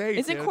Cortland State.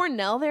 Isn't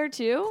Cornell there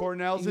too?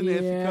 Cornell's in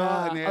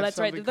Ithaca. And that's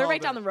right. They're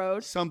right down the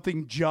road.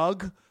 Something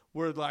Jug.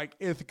 Where like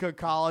Ithaca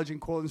College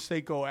and Cortland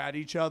State go at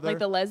each other. Like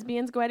the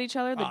lesbians go at each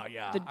other? The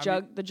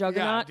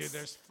juggernauts? Yeah, dude,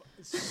 there's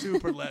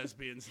super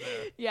lesbians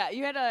there. Yeah,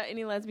 you had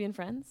any lesbian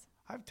friends?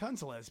 I have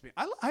tons of lesbians.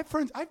 I have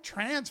friends. I have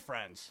trans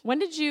friends. When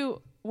did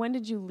you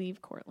leave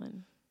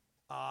Cortland?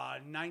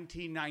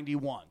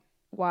 1991.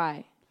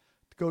 Why?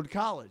 To go to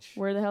college.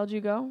 Where the hell did you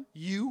go?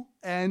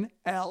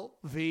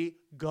 UNLV.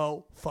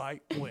 Go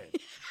fight win.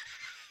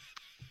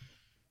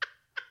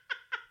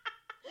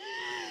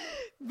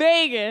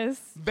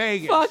 Vegas.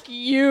 Fuck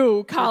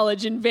you,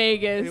 college in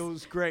Vegas. It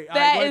was great.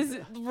 That is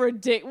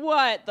ridiculous.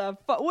 What the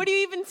fuck? What do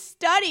you even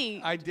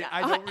study? I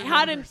don't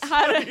remember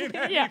studying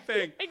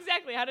anything.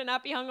 Exactly. How to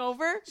not be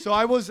hungover? So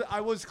I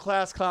was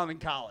class clown in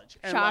college.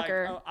 And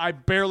Shocker. I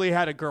barely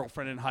had a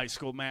girlfriend in high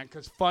school, man,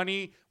 because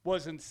funny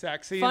wasn't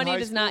sexy. Funny in high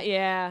does school. not.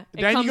 Yeah.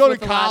 Then you go to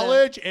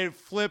college, it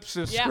flips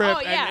the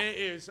script, and it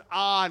is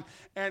on.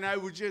 And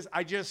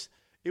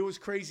it was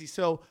crazy.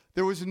 So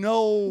there was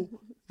no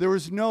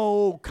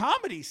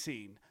comedy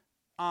scene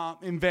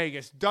in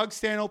Vegas. Doug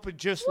Stanhope had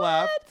just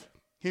left.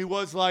 He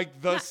was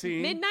like the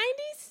scene.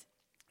 Mid-90s?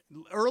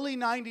 Early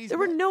 90s.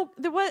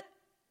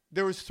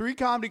 There was 3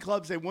 comedy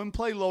clubs. They wouldn't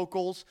play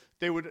locals.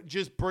 They would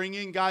just bring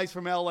in guys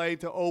from L.A.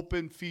 to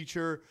open,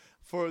 feature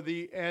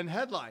and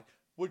headline.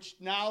 Which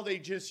now they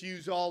just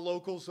use all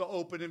locals to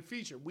open and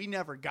feature. We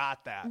never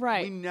got that.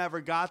 Right. We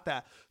never got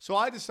that. So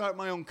I had to start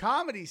my own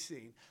comedy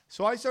scene.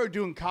 So I started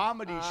doing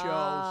comedy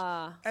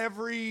shows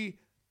every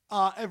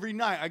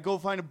night. I go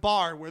find a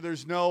bar where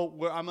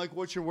where I'm like,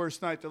 what's your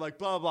worst night? They're like,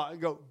 blah, blah. I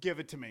go, give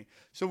it to me.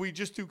 So we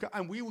just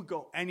and we would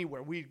go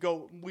anywhere. We'd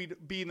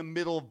be in the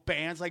middle of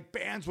bands. Like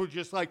bands would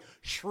just like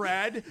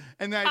shred.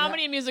 And then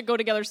comedy and music go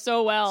together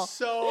so well.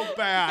 So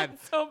bad.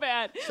 So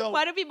bad. So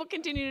why do people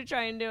continue to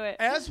try and do it?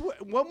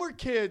 When we're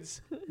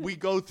kids, we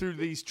go through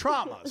these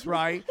traumas,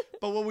 right?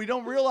 But what we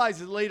don't realize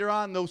is later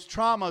on, those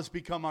traumas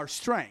become our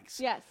strengths.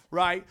 Yes.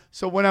 Right?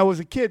 So when I was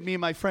a kid, me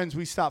and my friends,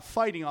 we stopped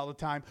fighting all the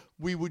time.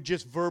 We would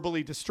just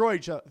verbally destroy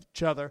each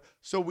other.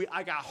 So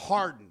I got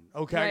hardened,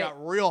 okay? Right. I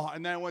got real hard.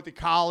 And then I went to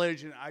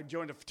college, and I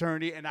joined a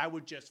fraternity, and I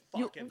would just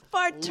fucking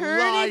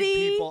lie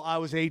people. I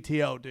was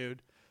ATO,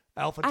 dude.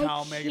 Alpha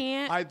Tau Omega.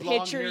 can't I'd long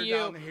picture hair you.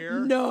 down here.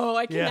 No,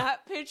 I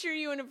cannot picture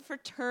you in a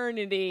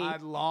fraternity. I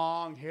had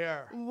long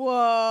hair.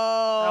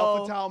 Whoa.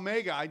 Alpha Tau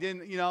Omega. I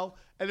didn't,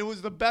 and it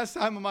was the best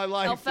time of my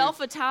life.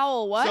 Alfalfa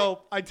towel, what?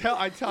 So I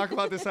talk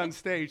about this on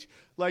stage.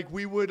 Like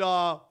we would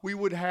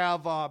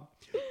have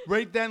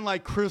right then,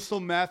 like crystal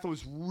meth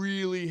was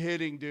really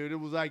hitting, dude. It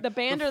was like the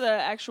band or the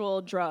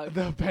actual drug?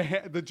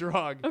 the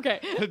drug. Okay.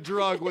 The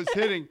drug was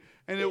hitting,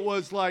 and it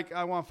was like,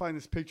 I want to find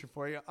this picture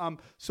for you.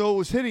 So it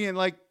was hitting, and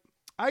like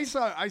I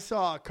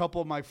saw a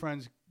couple of my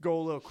friends go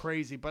a little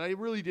crazy, but I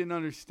really didn't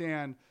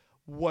understand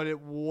what it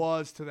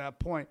was to that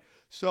point.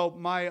 So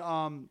my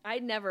I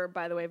never,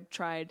 by the way,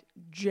 tried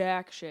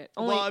jack shit.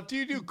 well, if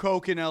you do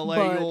coke in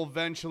LA, you'll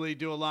eventually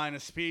do a line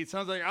of speed.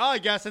 Sounds like, oh, I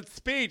guess it's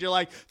speed. You're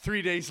like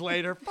 3 days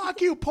later,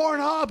 fuck you,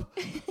 Pornhub.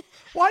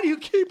 Why do you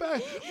keep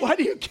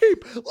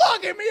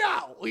logging me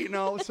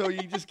out? So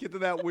you just get to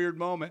that weird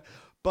moment.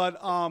 But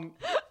I'm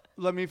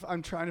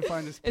trying to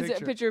find this picture. Is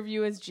it a picture of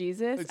you as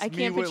Jesus? It's I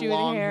can't me picture with you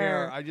long in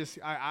hair.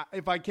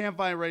 If I can't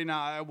find it right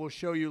now, I will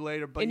show you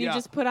later. But and you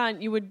just put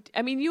on, you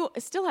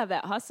still have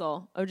that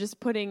hustle of just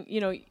putting,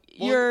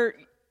 you're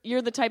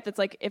the type that's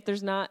like, if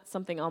there's not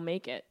something, I'll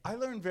make it. I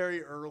learned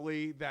very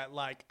early that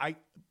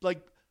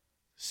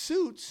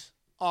suits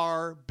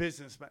are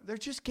businessmen. They're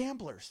just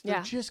gamblers.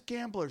 They're just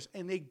gamblers,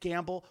 and they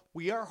gamble.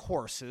 We are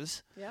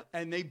horses,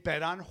 and they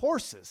bet on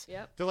horses.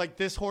 Yep. They're like,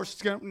 this horse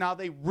is gonna. Now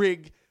they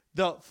rig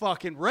the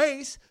fucking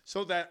race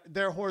so that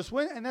their horse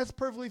win, and that's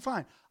perfectly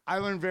fine. I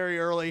learned very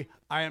early,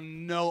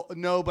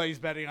 nobody's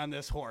betting on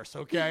this horse,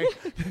 okay?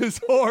 This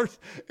horse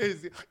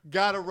is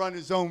got to run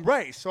his own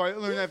race. So I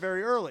learned that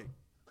very early.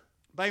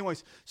 But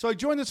anyways, so I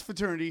joined this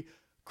fraternity.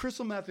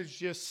 Crystal meth is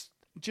just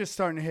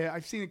starting to hit.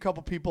 I've seen a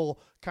couple people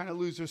kind of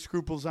lose their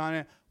scruples on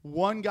it.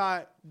 One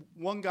guy,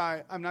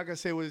 I'm not going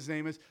to say what his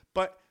name is,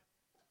 but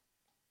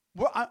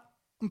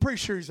I'm pretty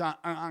sure he's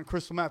on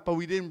crystal meth, but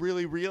we didn't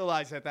really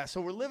realize that.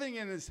 So we're living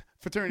in this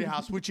fraternity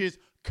house, which is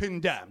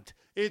condemned.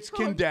 It's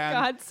condemned.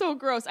 God, so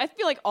gross. I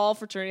feel like all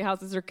fraternity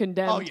houses are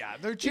condemned. Oh, yeah.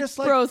 They're just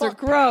like gross. fuck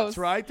They're gross. pads,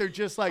 right? They're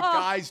just like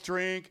guys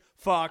drink,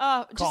 fuck,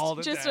 called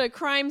it just day. a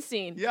crime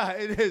scene. Yeah,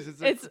 it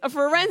is. It's a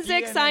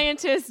forensic DNA.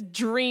 scientist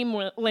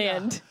dreamland.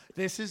 Yeah.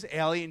 This is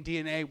alien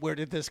DNA. Where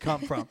did this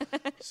come from?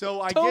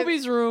 So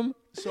Toby's room.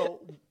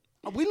 So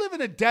we live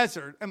in a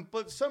desert,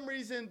 but for some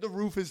reason the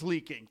roof is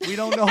leaking. We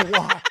don't know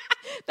why.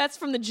 That's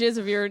from the jizz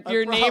of your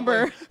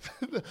neighbor.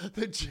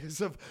 The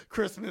jizz of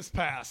Christmas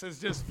Past is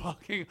just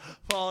fucking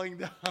falling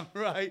down,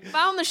 right?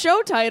 Found the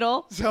show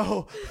title.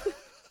 So,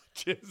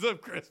 jizz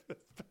of Christmas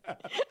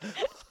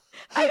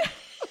Past.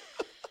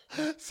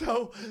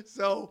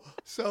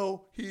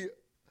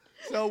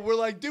 So we're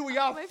like, dude, we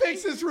gotta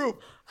fix this roof.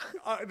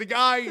 The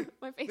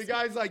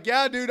guy's like,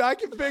 yeah, dude, I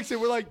can fix it.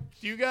 We're like,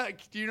 do you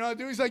know how to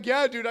do it? He's like,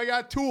 yeah, dude, I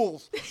got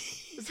tools.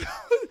 So,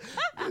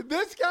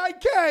 this guy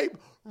came,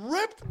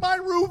 ripped my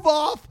roof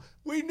off.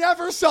 We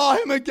never saw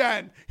him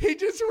again. He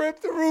just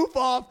ripped the roof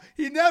off.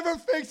 He never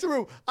fixed the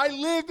roof. I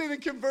lived in a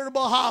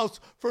convertible house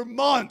for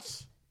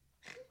months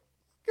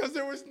because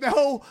there was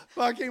no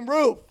fucking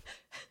roof.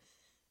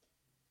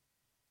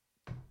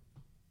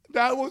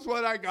 That was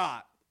what I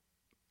got.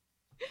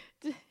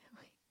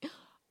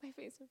 My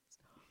face hurts.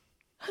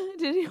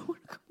 Did anyone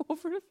come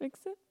over to fix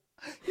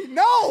it?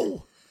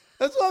 No.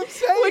 That's what I'm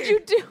saying. What'd you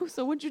do?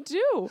 So what'd you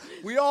do?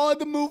 We all had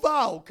to move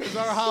out because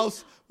our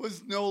house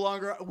was no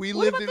longer.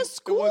 What about the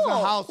school? It was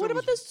a house. What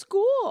about the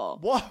school?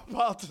 What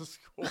about the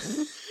school?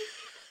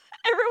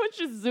 Everyone's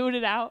just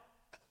zooted out.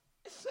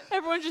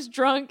 Everyone's just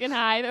drunk and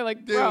high. They're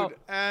like, bro.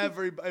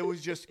 Dude, it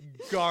was just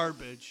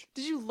garbage.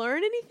 Did you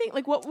learn anything?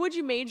 Like, what would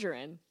you major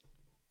in?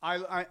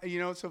 I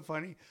it's so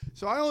funny.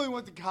 So I only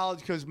went to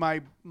college because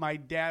my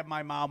dad,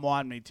 my mom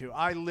wanted me to.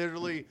 I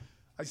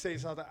say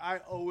something. I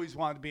always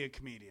wanted to be a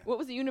comedian. What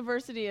was the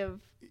University of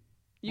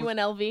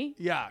UNLV?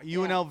 Yeah,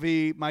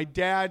 UNLV. Yeah. My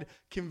dad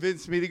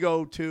convinced me to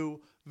go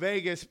to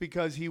Vegas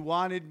because he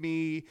wanted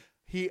me.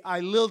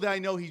 Little did I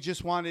know he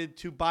just wanted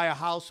to buy a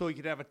house so he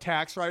could have a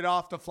tax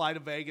write-off to fly to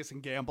Vegas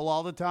and gamble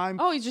all the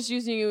time. Oh, he's just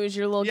using you as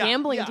your little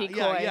gambling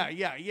decoy.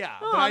 Yeah.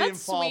 Oh, but I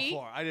that's sweet.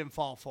 I didn't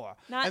fall for it.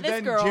 Not and this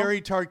then girl.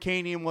 Jerry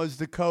Tarkanian was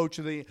the coach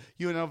of the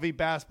UNLV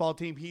basketball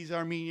team. He's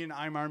Armenian.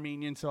 I'm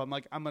Armenian. So I'm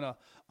like, I want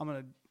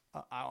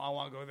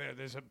to go there.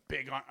 There's a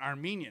big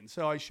Armenian.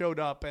 So I showed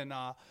up, and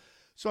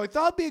so I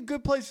thought it'd be a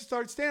good place to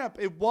start stand-up.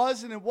 It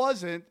was and it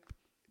wasn't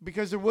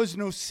because there was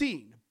no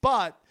scene.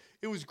 But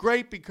it was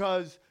great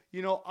because,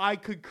 I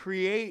could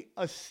create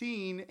a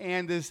scene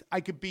and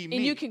I could be me.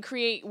 And you can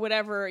create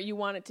whatever you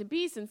want it to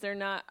be since they're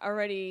not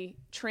already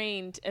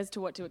trained as to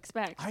what to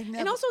expect.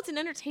 And also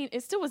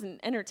it still was an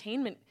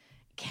entertainment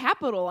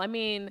capital. I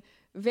mean,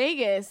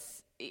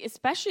 Vegas,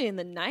 especially in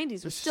the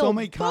 90s, was still so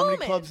many comedy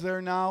booming. Clubs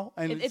there now,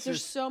 and there's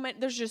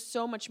just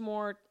so much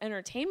more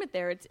entertainment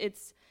there.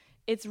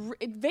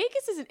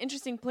 Vegas is an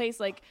interesting place.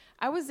 Like,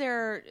 I was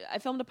there, I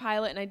filmed a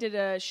pilot and I did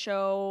a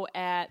show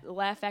at the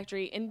Laugh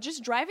Factory, and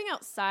just driving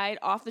outside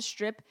off the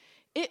strip,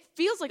 it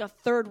feels like a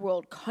third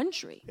world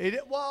country.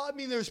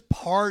 There's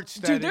parts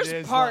that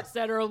there's parts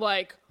that are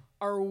like,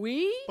 Are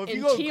we? But if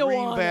in you go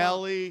Tijuana. Green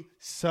Valley,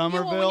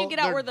 Somerville, When you get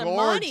out they're where the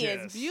gorgeous. money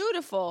is,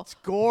 beautiful. It's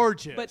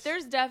gorgeous. But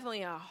there's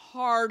definitely a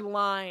hard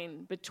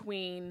line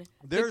between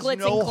There's the glitz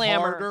no and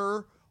glamour.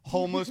 harder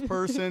homeless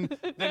person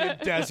than a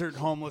desert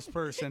homeless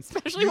person.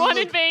 Especially one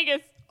in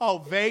Vegas. Oh,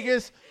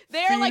 Vegas.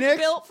 They're Phoenix, like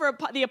built for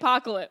the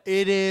apocalypse.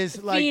 It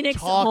is like Phoenix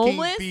talking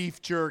homeless?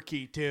 beef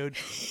jerky, dude.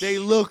 They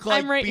look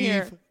like I'm right beef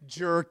here.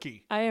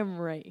 jerky. I am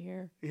right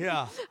here.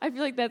 Yeah. I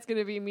feel like that's going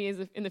to be me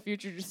in the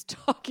future, just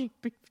talking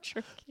beef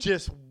jerky.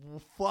 Just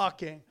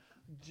fucking,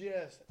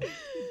 just.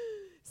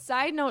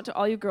 Side note to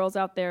all you girls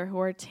out there who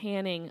are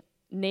tanning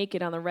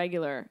naked on the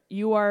regular,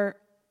 you are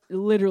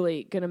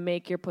literally going to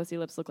make your pussy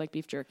lips look like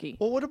beef jerky.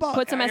 Well, what about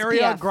Put some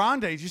Ariana SPF.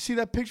 Grande? Did you see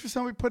that picture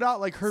somebody put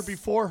out? Like her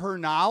before, her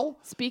now?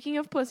 Speaking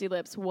of pussy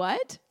lips,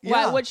 what?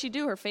 Yeah. What'd she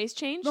do? Her face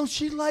changed? No,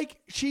 she's like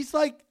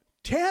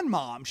tan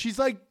mom. She's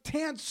like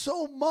tan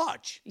so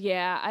much.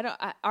 Yeah,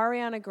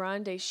 Ariana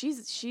Grande,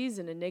 she's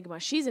an enigma.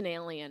 She's an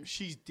alien.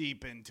 She's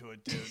deep into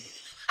it, dude.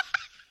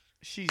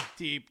 She's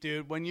deep,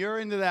 dude. When you're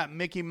into that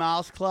Mickey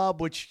Mouse Club,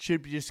 which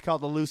should be just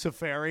called the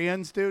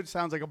Luciferians, dude,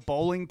 sounds like a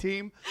bowling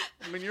team.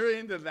 When you're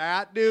into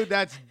that, dude,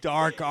 that's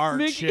dark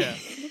art shit.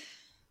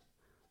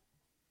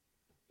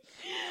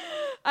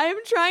 I am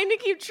trying to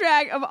keep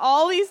track of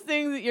all these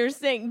things that you're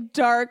saying.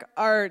 Dark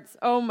arts.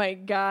 Oh my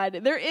God.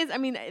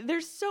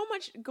 There's so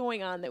much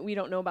going on that we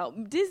don't know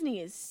about. Disney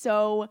is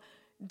so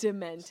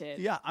demented.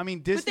 Yeah, I mean,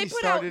 Disney put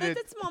started out- it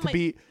that's more to like-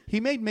 be. He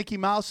made Mickey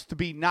Mouse to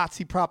be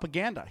Nazi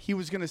propaganda. He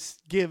was going to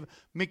give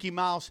Mickey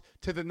Mouse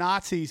to the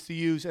Nazis to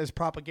use as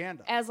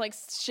propaganda. As like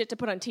shit to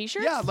put on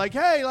T-shirts? Yeah, like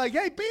hey,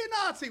 be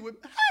a Nazi. Hey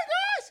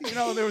guys, you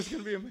know there was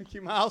going to be a Mickey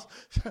Mouse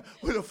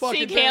with a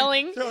fucking Sieg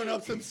hailing. throwing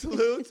up some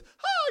salutes.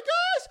 Hi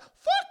guys,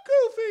 fuck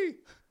Goofy.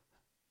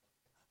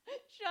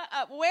 Shut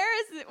up.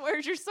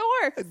 Where's your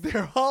source?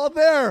 They're all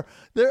there.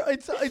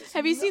 It's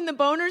Have you seen the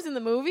boners in the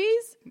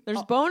movies? There's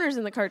boners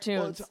in the cartoons.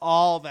 Well, it's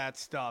all that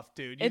stuff,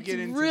 dude. You It's get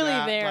into really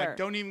that. there. Like,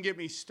 don't even get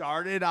me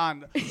started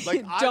on.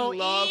 Like, I Don't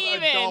love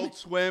even. Adult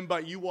Swim,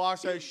 but you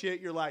watch that shit,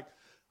 you're like,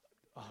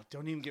 oh,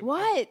 don't even get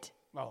What?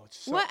 Oh, it's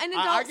so. What? An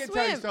I Adult can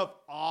tell you Swim? stuff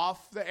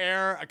off the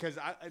air because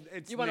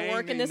it's. You wanna name,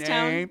 work in name, this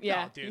town? name.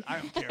 Yeah. No, dude, I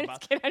don't care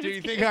about. kidding, I'm Do you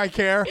just think I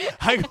care?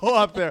 I go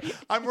up there.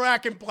 I'm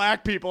racking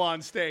black people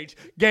on stage,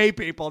 gay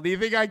people. Do you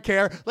think I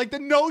care? Like the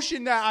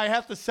notion that I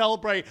have to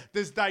celebrate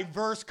this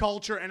diverse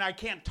culture and I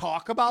can't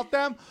talk about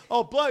them.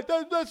 Oh, black.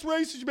 That's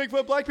racist. You make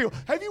fun of black people.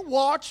 Have you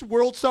watched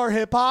World Star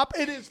Hip Hop?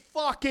 It is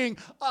fucking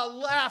a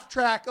laugh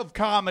track of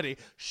comedy.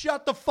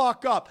 Shut the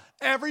fuck up.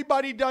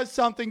 Everybody does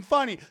something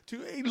funny.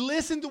 To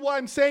listen to what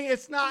I'm saying,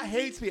 it's not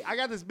hate speech. I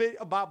got this bit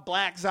about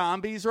black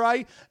zombies,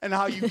 right? And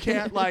how you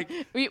can't like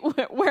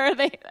Where are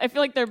they? I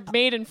feel like they're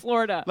made in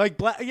Florida. like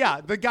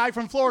the guy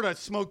from Florida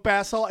smoked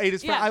bath salt, ate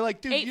his Yeah, I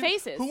like, dude, ate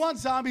faces. Who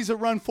wants zombies that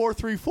run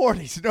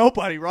 4.340s?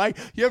 Nobody, right?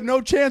 You have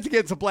no chance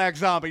against a black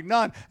zombie,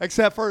 none,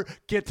 except for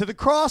get to the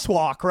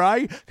crosswalk,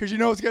 right? Because you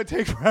know it's gonna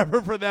take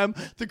forever for them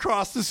to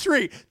cross the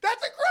street.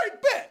 That's a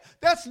great bit.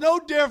 That's no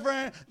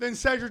different than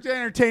Cedric the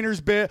Entertainer's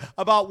bit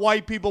about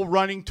white people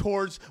running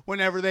towards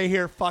whenever they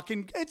hear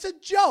fucking. It's a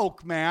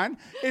joke, man.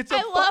 It's.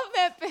 I love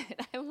that bit.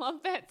 I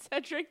love that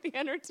Cedric the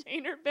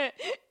Entertainer bit.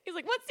 He's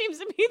like, what seems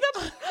to be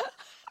the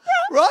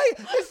Right?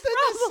 It's the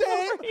problem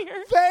over same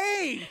here.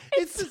 thing.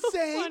 It's the so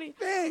same funny.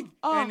 thing.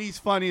 Oh. And he's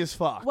funny as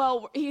fuck.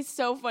 Well, he's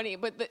so funny,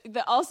 but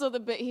also the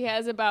bit he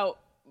has about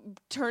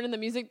turning the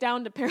music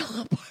down to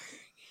Parallel Park.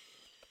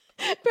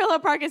 Parallel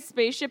Park is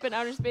spaceship in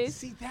outer space.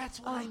 See, that's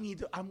what I need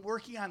to. I'm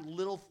working on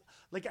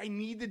I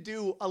need to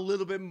do a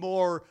little bit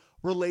more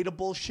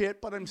relatable shit,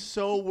 but I'm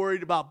so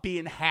worried about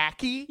being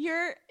hacky.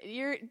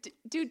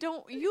 Dude,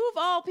 don't, you of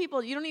all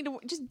people, you don't need to,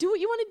 just do what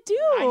you want to do.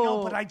 I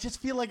know, but I just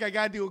feel like I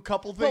got to do a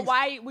couple things. But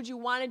why would you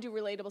want to do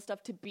relatable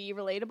stuff to be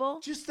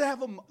relatable? Just to have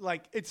them,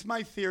 like, it's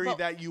my theory Well-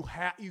 that you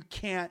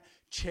can't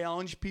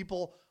challenge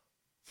people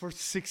for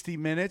 60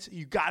 minutes.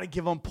 You got to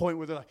give them a point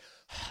where they're like,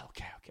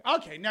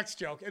 okay, next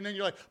joke. And then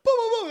you're like, boom,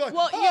 boom, boom.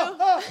 Like,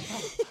 Well,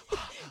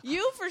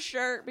 you for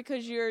sure,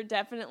 because you're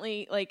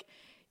definitely like,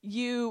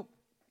 you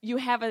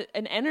have an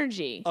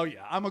energy. oh,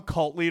 yeah, I'm a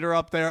cult leader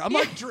up there. I'm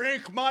like,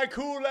 drink my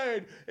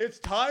Kool-Aid. It's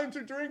time to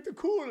drink the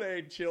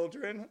Kool-Aid,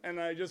 children. And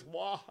I just,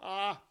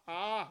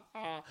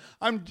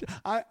 I'm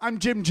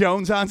Jim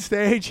Jones on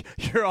stage.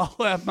 You're all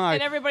at my...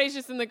 And everybody's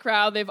just in the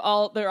crowd. They're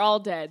all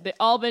dead. They've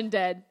all been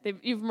dead.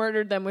 You've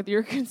murdered them with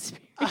your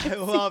conspiracy. I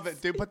love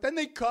it, dude. But then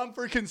they come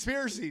for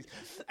conspiracies.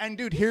 And,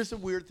 dude, here's the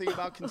weird thing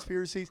about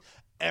conspiracies.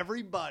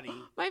 Everybody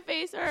My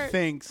face hurts.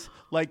 thinks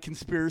like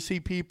conspiracy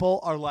people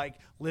are like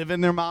live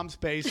in their mom's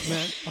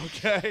basement,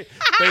 okay?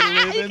 They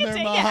live You in can their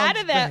take mom's it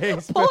out of that.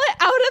 basement. Pull it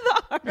out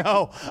of the arm.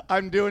 No,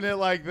 I'm doing it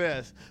like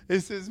this.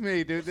 This is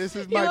me, dude. This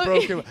is my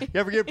look- broken. You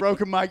ever get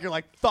broken mic? You're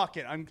like, fuck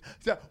it.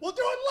 We'll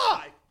do it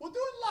live. We'll do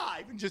it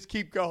live and just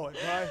keep going,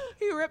 right?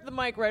 He ripped the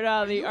mic right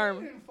out of the You arm.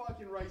 eating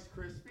fucking Rice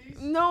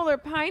Krispies? No, they're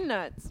pine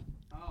nuts.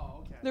 Oh,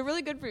 okay. They're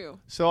really good for you.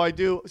 So I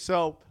do.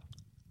 So,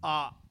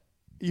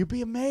 You'd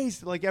be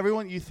amazed. Like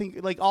everyone, you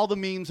think like all the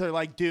memes are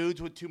like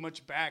dudes with too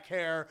much back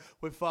hair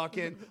with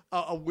fucking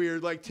a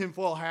weird like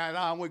tinfoil hat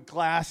on with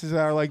glasses that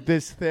are like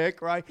this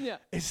thick, right? Yeah.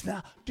 It's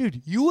not,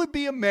 dude. You would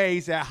be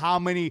amazed at how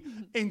many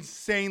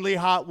insanely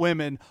hot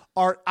women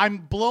are. I'm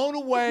blown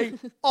away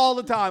all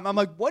the time. I'm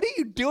like, what are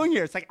you doing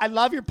here? It's like, I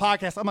love your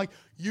podcast. I'm like,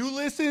 you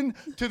listen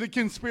to the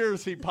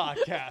conspiracy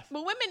podcast.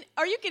 But women,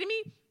 are you kidding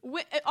me?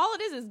 All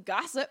it is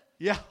gossip.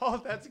 Yeah, oh,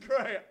 that's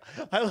great.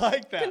 I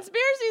like that.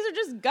 Conspiracies are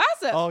just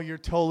gossip. Oh, you're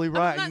totally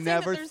right. I saying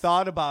never that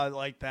thought about it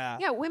like that.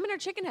 Yeah, women are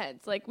chicken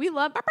heads. Like, we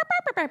love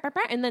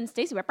and then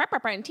Stacey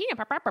and Tina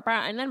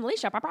and then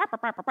Alicia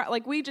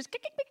like, we just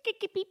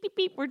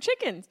beep. We're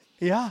chickens.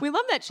 Yeah. We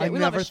love that shit. I We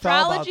love never thought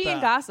about astrology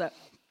and that. gossip.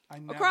 I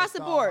never Across the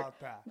thought board. about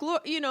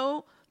that. You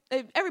know,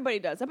 everybody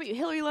does. I bet you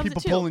Hillary loves People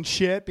it too. pulling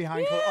shit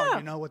behind clothes. Oh, Yeah.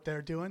 you know what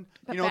they're doing?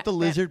 You know what the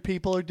lizard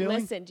people are doing?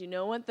 Listen, do you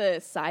know what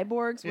the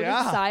cyborgs? What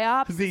Yeah. is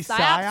psyops? The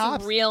psyops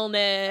psyops?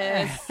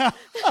 realness.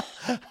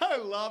 I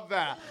love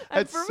that. And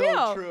That's for so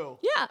real. true.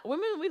 Yeah,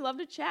 women, we love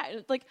to chat.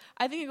 And like,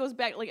 I think it goes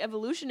back like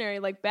evolutionary.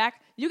 Like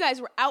back, you guys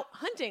were out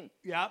hunting.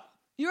 Yep.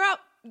 You're out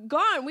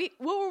gone. We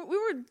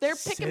were there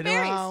picking Sitting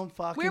berries. around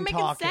fucking We were making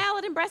talking.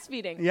 salad and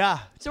breastfeeding. Yeah.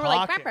 So we're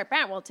like, talking. bam, bam,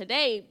 bam. Well,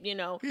 today, you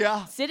know,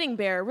 Yeah. sitting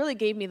bear really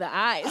gave me the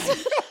eyes.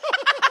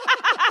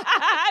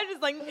 I'm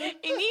just like,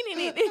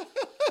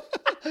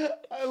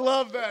 I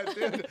love that,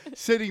 dude.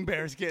 Sitting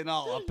Bear's getting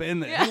all up in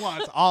there. He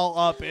wants all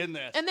up in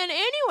this. and then,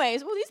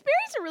 anyways, well, these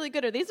berries are really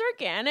good. Are these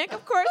organic?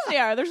 Of course they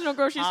are. There's no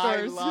grocery I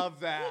stores. love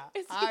that.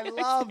 It's I very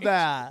love strange.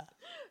 that.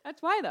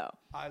 That's why, though.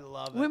 I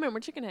love it. Women were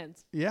chicken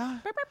heads. Yeah.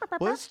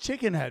 What does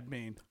chicken head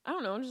mean? I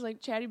don't know, just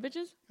like chatty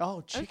bitches.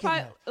 Oh, There's chicken probably-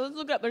 head. Let's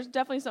look it up. There's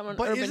definitely someone.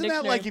 But Urban isn't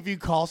Dictionary. that like if you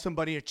call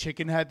somebody a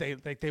chicken head,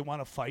 they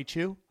want to fight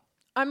you?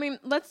 I mean,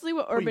 let's see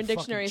what What are you, Urban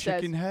Dictionary fucking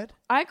says. chicken head?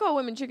 I call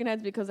women chicken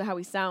heads because of how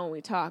we sound when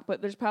we talk,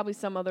 but there's probably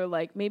some other,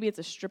 like, maybe it's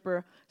a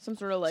stripper, some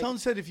sort of, like, Someone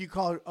said if you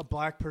call a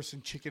black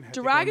person chicken head,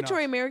 they go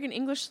derogatory nuts. American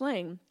English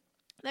slang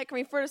that can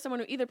refer to someone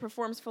who either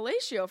performs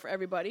fellatio for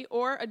everybody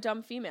or a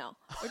dumb female.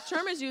 The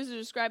term is used to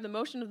describe the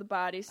motion of the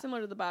body,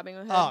 similar to the bobbing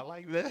of the head. Oh,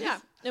 like this? Yeah,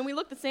 and we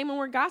look the same when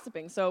we're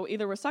gossiping, so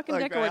either we're sucking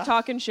Like dick or we're that?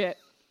 talking shit.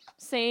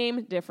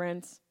 Same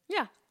difference.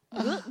 Yeah.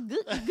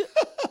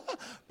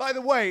 By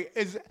the way,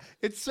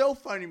 it's so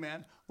funny,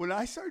 man. When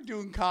I started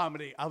doing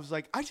comedy, I was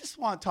like, I just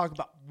want to talk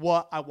about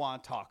what I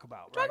want to talk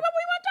about. Talk Right? about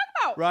what you want to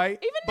talk about. Right?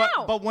 Even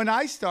now. But when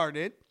I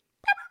started,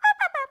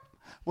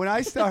 That's what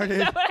I sounded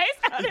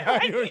yeah,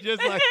 like. you were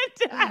just like,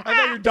 I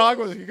thought your dog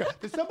was. You go,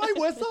 did somebody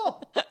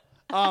whistle?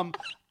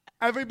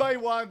 Everybody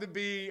wanted to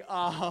be.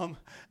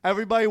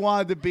 Everybody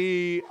wanted to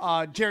be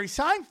Jerry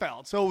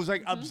Seinfeld. So it was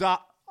like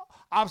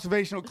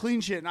observational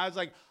clean shit, and I was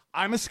like,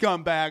 I'm a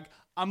scumbag.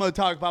 I'm gonna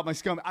talk about my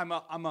scum. I'm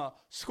a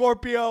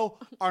Scorpio,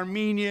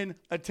 Armenian,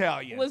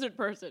 Italian. Lizard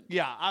person.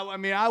 Yeah, I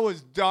mean, I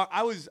was dark.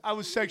 I was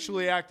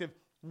sexually active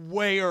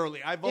way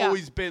early. I've Yeah.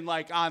 always been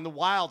like on the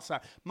wild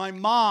side. My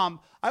mom,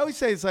 I always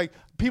say it's like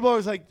people are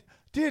always like,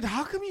 dude,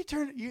 how come you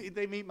turned?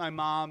 They meet my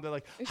mom. They're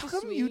like, Is how she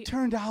come you sweet?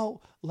 turned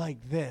out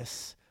like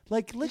this?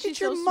 Like, look she at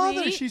your so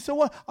mother. sweet? She's so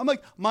what? I'm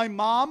like, my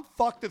mom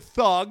fucked a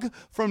thug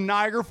from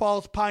Niagara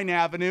Falls, Pine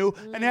Avenue,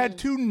 and had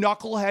 2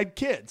 knucklehead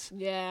kids.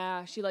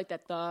 Yeah, she liked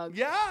that thug.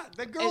 Yeah,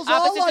 the girls And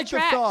all opposites like the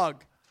attract.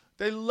 thug.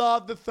 They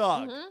love the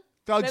thug.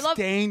 Thug's They love-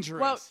 dangerous.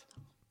 Well,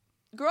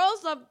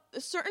 girls love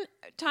certain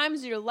times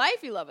of your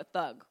life. You love a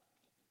thug.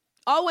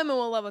 All women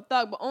will love a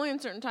thug, but only in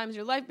certain times of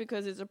your life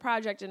because it's a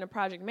project and a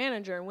project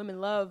manager, and women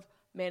love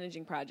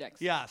managing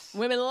projects. Yes.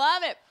 Women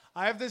love it.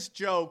 I have this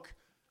joke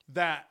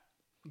that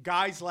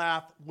guys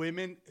laugh,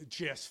 women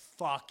just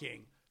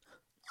fucking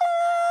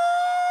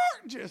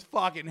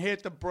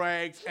hit the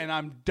brakes, and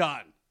I'm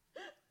done.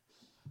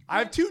 I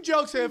have 2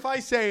 jokes that if I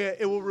say it,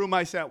 it will ruin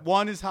my set.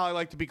 One is how I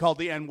like to be called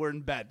the N-word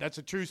in bed. That's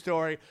a true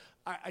story.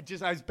 I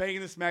was banging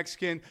this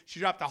Mexican.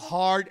 She dropped a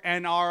hard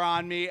NR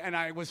on me, and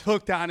I was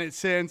hooked on it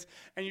since.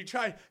 And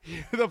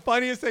the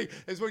funniest thing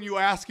is when you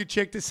ask a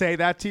chick to say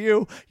that to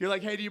you, you're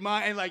like, hey, do you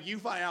mind? And like you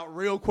find out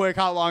real quick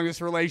how long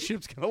this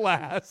relationship's going to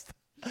last.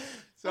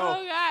 So,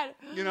 Oh, God.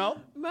 you know?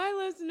 My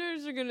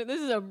listeners are going to...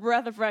 This is a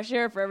breath of fresh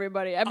air for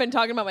everybody. I've been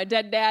talking about my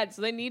dead dad,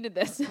 so they needed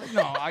this.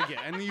 No, I get it.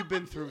 And you've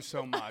been through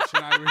so much.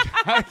 And I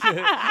get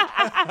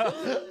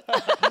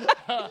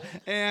it.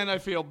 And I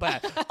feel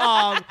bad.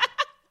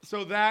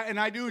 So that, and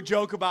I do a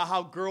joke about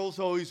how girls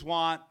always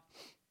want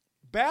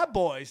bad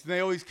boys. And they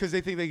always, because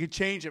they think they could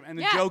change them. And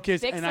the Yeah, joke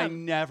is, fix and I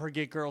them. never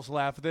get girls to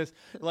laugh at this,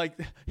 like,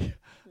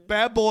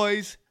 bad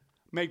boys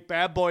make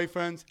bad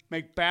boyfriends,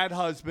 make bad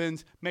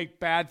husbands, make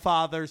bad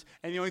fathers.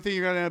 And the only thing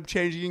you're going to end up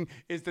changing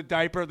is the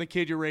diaper of the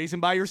kid you're raising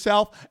by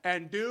yourself.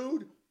 And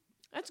dude,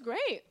 That's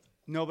great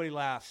nobody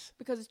laughs.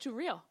 because it's too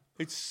real.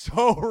 It's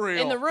so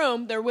real. In the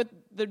room, they're with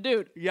the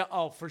dude. Yeah,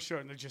 oh, for sure.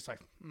 And they're just like,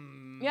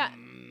 Yeah.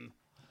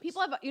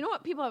 People have... You know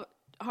what people have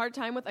a hard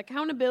time with?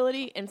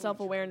 Accountability and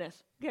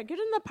self-awareness. Yeah, get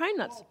in the pine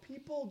nuts. Well,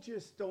 people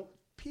just don't.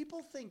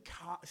 People think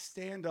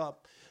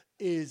stand-up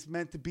is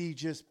meant to be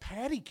just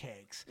patty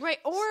cakes. Right,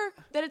 or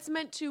that it's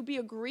meant to be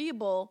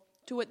agreeable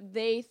to what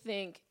they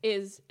think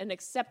is an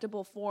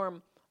acceptable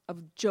form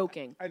of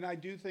joking. And I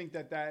do think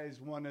that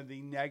is one of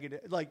the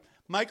negative. Like,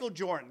 Michael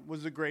Jordan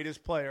was the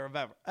greatest player of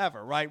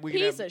ever, right?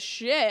 Piece of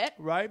shit.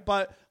 Right?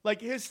 But, like,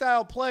 his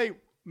style of play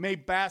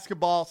made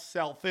basketball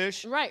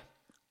selfish. Right.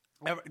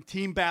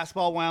 Team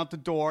basketball went out the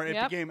door.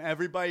 It became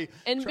everybody.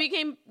 And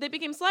they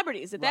became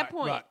celebrities at that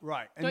point.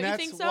 Right. And Don't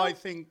that's you think so? what I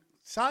think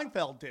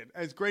Seinfeld did.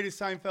 As great as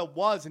Seinfeld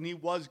was, and he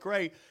was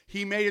great,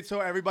 he made it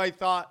so everybody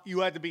thought you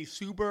had to be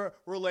super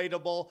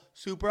relatable,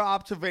 super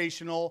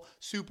observational,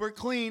 super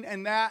clean.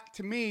 And that,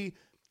 to me,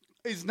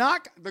 is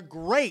not the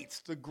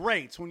greats. The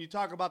greats, when you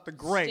talk about the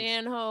greats.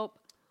 Stanhope.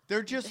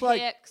 They're just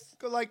Hicks.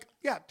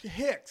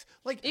 Hicks.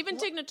 Like even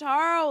Tig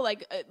Notaro,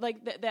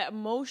 that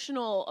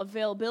emotional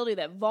availability,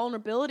 that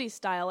vulnerability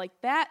style, like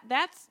that.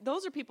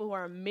 Those are people who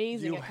are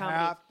amazing at comedy. You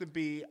have to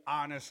be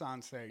honest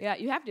on stage. Yeah,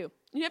 you have to.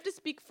 You have to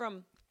speak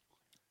from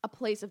a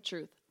place of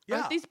truth. Yeah.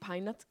 Aren't these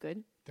pine nuts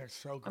good? They're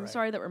so great. I'm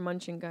sorry that we're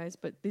munching, guys,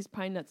 but these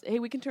pine nuts. Hey,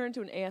 we can turn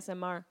into an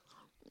ASMR.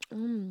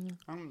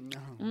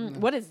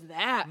 What is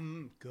that?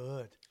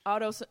 Good.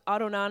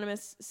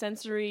 Autonomous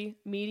sensory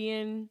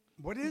median.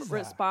 What is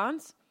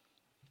response?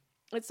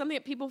 It's something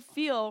that people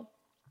feel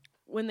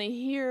when they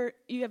hear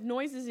you have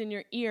noises in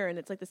your ear, and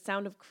it's like the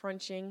sound of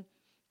crunching,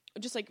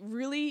 just like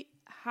really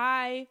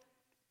high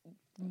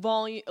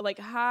volume, like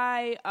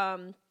high. I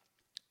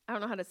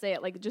don't know how to say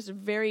it. Like just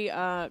very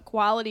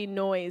quality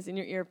noise in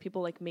your ear.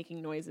 People like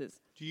making noises.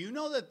 Do you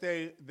know that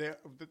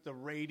that the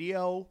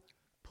radio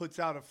puts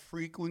out a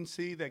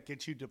frequency that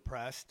gets you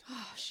depressed?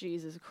 Oh,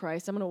 Jesus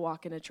Christ! I'm gonna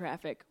walk into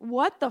traffic.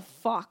 What the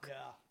fuck? Yeah.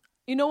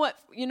 You know what?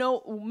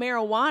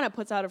 Marijuana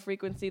puts out a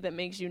frequency that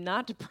makes you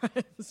not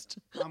depressed.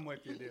 I'm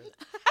with you, dude.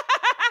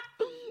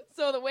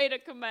 So the way to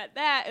combat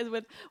that is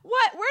with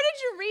what? Where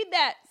did you read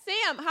that,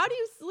 Sam? How do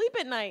you sleep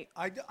at night?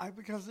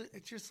 Because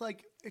it's just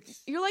like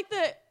it's. You're like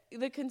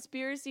the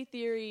conspiracy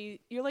theory.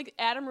 You're like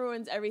Adam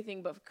ruins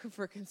everything, but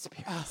for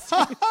conspiracy.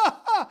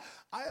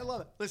 I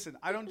love it. Listen,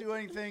 I don't do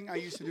anything. I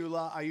used to do a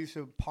lot. I used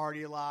to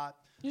party a lot.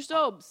 You're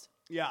sobs.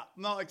 Yeah,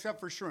 no, except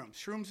for shrooms.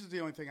 Shrooms is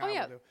the only thing I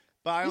yeah. ever do.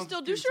 But I You don't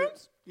still do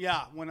shrooms?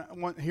 Yeah, when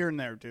here and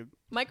there, dude.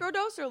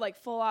 Microdose or like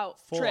full out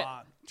Full trip?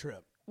 on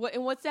trip.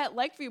 What's that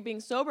like for you being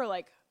sober?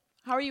 Like,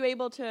 how are you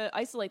able to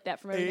isolate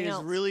that from everything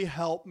else? It really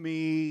helped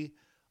me.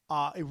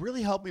 It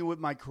really helped me with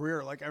my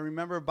career. Like, I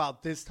remember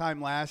about this time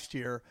last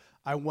year,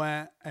 I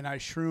went and I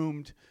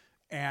shroomed,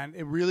 and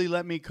it really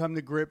let me come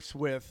to grips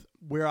with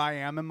where I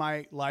am in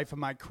my life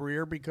and my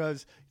career,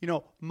 because,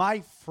 my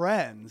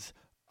friends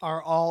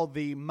are all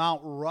the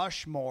Mount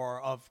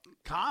Rushmore of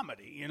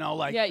comedy,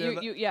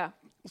 Yeah.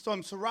 So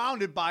I'm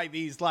surrounded by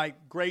these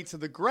like greats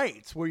of the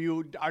greats, where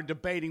you are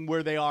debating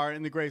where they are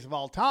in the greats of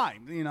all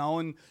time,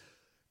 and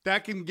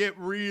that can get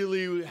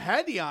really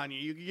heady on you.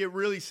 You can get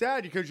really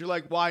sad because you're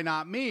like, why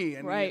not me?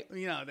 And right.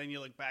 Then you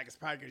look back, it's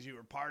probably because you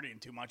were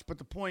partying too much. But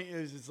the point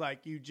is, it's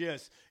like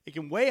it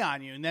can weigh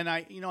on you. And then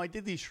I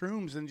did these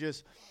shrooms, and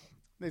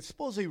it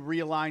supposedly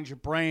realigns your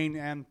brain.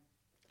 And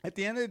at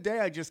the end of the day,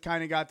 I just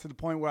kind of got to the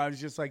point where I was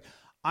just like,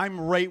 I'm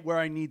right where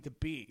I need to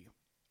be.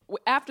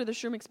 After the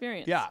shroom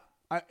experience? Yeah.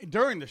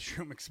 During the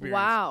shroom experience.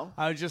 Wow.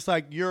 I was just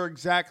like,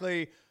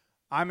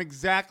 I'm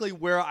exactly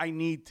where I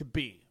need to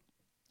be.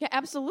 Yeah,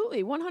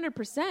 absolutely.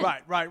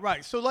 100%.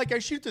 Right. So, like, I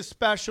shoot the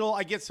special.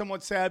 I get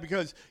somewhat sad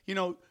because,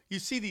 you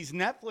see these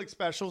Netflix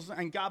specials,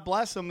 and God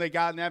bless them, they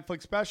got a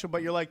Netflix special,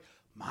 but you're like,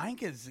 mine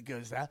gets as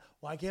good as that.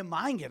 Why can't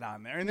mine get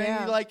on there? And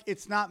then you're like,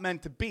 it's not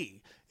meant to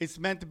be. It's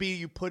meant to be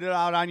you put it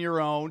out on your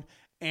own,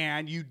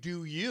 and you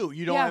do you.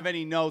 You don't have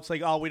any notes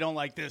like, oh, we don't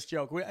like this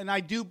joke. And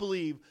I do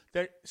believe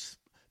that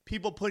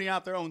people putting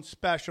out their own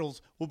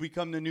specials will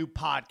become the new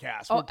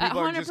podcast, where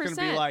people 100%. Are just going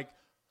to be like,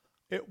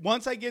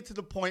 once I get to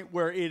the point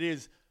where it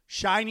is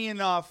shiny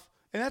enough,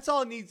 and that's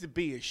all it needs to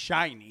be, is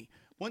shiny.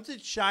 Once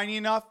it's shiny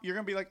enough, you're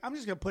going to be like, I'm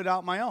just going to put it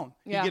out my own.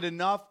 Yeah. You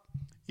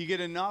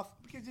get enough,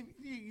 because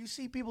you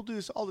see people do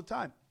this all the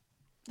time.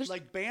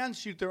 Like bands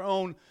shoot their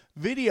own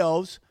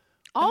videos.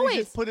 Always.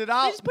 They just put it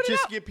out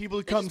just to get people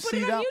to come see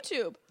them. Put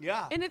it on YouTube.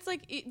 Yeah. And it's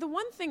like the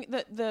one thing,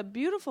 the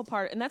beautiful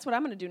part, and that's what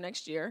I'm going to do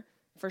next year.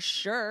 For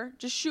sure.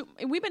 Just shoot.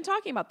 We've been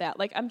talking about that.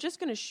 Like, I'm just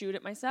going to shoot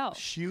it myself.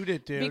 Shoot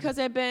it, dude. Because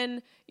I've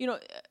been,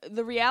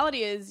 the reality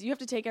is you have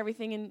to take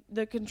everything in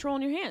the control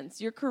in your hands.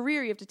 Your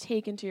career you have to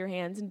take into your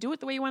hands and do it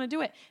the way you want to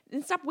do it.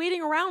 And stop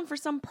waiting around for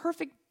some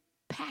perfect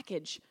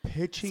package.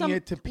 Pitching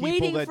it to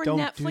people that don't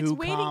Netflix,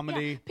 do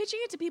comedy. Yeah, pitching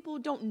it to people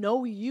who don't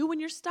know you and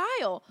your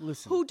style.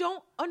 Listen. Who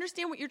don't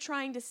understand what you're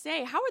trying to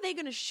say. How are they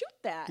going to shoot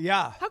that?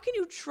 Yeah. How can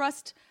you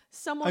trust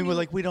someone? And we're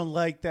like, we don't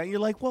like that. You're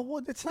like,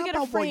 well, it's not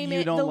about what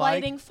you don't the like.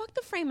 Lighting. Fuck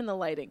the frame and the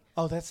lighting.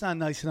 Oh, that's not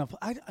nice enough.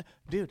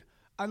 Dude,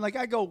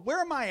 I go, where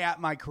am I at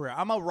in my career?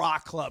 I'm a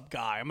rock club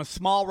guy. I'm a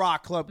small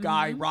rock club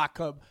guy. Rock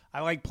club.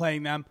 I like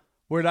playing them.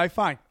 Where did I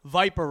find?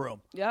 Viper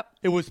Room. Yep.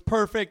 It was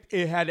perfect.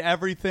 It had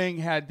everything.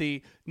 Had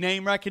the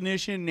name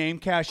recognition, name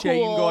cachet. Cool.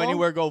 You can go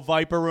anywhere, go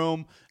Viper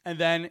Room. And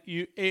then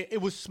it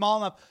was small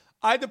enough.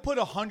 I had to put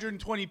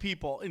 120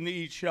 people in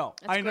each show.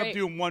 That's I ended great. up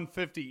doing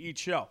 150 each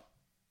show.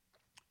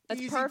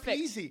 That's easy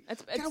perfect. peasy.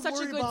 It's Gotta such a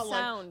worry good about,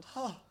 sound.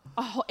 Like,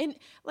 Oh, and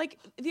like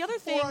the other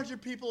thing,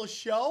 400 people a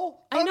show?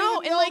 I know,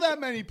 don't even know and, like, that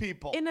many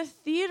people. in a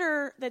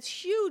theater that's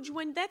huge,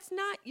 when that's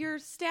not your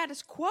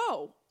status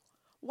quo.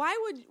 Why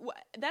would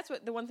that's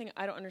what the one thing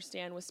I don't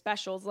understand with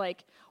specials,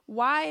 like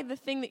why the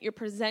thing that you're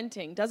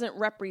presenting doesn't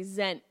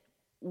represent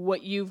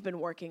what you've been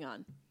working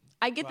on.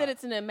 I get that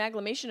it's an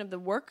amalgamation of the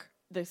work,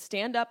 the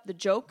stand-up, the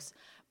jokes,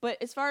 but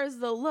as far as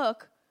the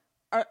look,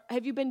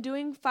 have you been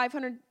doing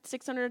 500,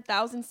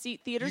 600,000 seat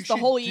theaters the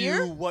whole year? You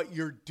should do what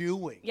you're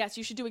doing. Yes,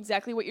 you should do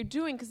exactly what you're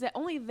doing, because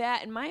only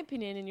that, in my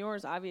opinion, and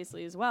yours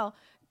obviously as well,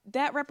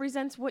 that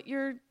represents what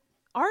your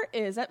art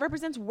is. That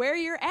represents where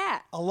you're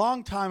at. A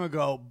long time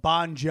ago,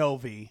 Bon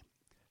Jovi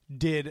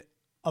did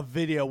a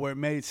video where it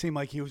made it seem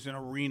like he was an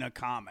arena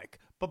comic.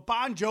 But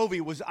Bon Jovi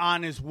was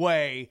on his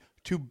way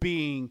to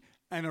being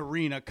an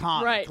arena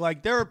comic. Right.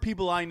 Like, there are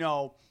people I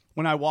know,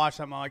 when I watch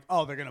them, I'm like,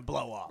 oh, they're going to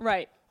blow up.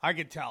 Right. I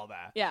could tell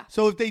that. Yeah.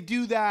 So if they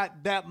do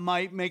that, that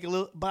might make a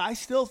little... But I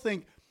still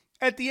think,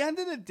 at the end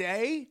of the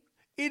day,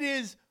 it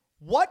is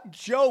what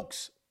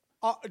jokes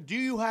do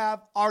you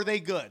have? Are they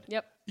good?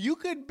 Yep. You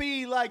could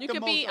be like You the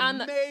could most be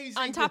amazing...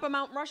 on top of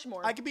Mount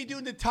Rushmore. I could be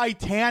doing the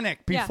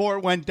Titanic before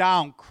it went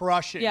down,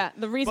 crushing. Yeah,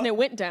 the reason it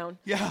went down.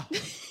 Yeah.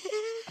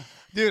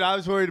 Dude, I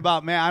was worried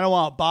about, man, I don't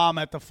want a bomb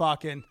at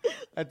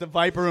the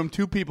Viper Room.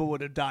 2 people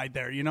would have died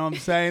there. You know what I'm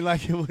saying?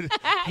 Like, it would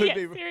Yeah,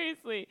 be...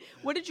 seriously.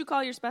 What did you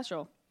call your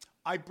special?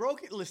 I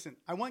broke it. Listen,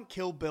 I went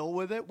Kill Bill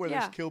with it, where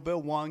Yeah. there's Kill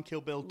Bill 1,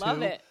 Kill Bill 2.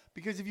 Love it.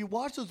 Because if you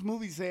watch those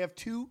movies, they have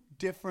 2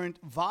 different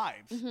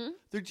vibes. Mm-hmm.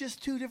 They're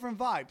just 2 different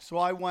vibes. So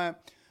I went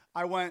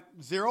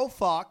Zero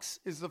Fucks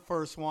is the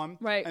first one.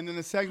 Right. And then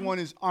the second one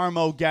is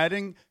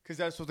Armageddon, because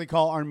that's what they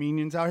call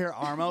Armenians out here,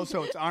 Armo.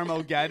 So it's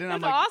Armageddon.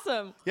 That's I'm like,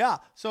 awesome. yeah.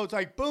 So it's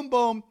like, boom,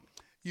 boom.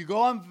 You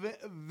go on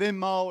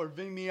Vimeo or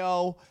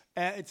Vimeo.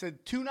 It's a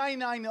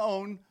 $2.99 to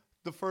own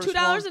the first one.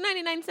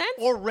 $2.99?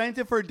 Or rent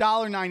it for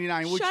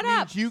 $1.99, which Shut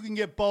means up. you can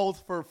get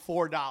both for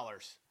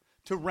 $4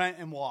 to rent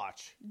and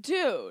watch.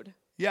 Dude.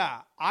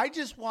 Yeah, I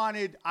just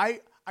wanted. I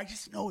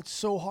just know it's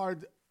so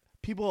hard.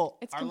 People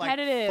It's are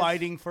competitive. like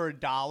fighting for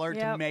 $1 to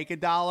Yep. make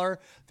 $1.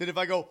 That if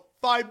I go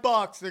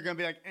 $5, they're gonna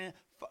be like, eh.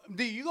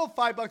 You go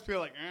 $5, people are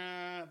like,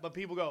 eh. But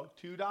people go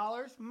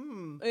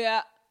 $2.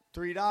 Yeah.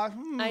 $3.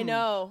 I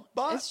know.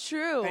 But It's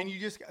true. And you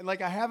just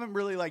like, I haven't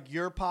really, like,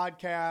 your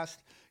podcast.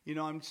 You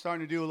know, I'm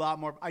starting to do a lot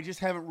more. I just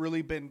haven't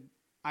really been.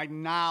 I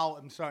now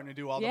am starting to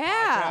do all the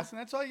Yeah. podcasts, and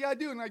that's all you gotta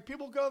do. And like,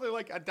 people go, they're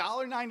like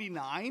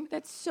 $1.99.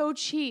 That's so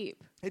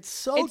cheap. It's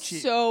so It's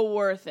cheap, so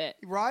worth it.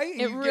 right?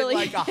 And it you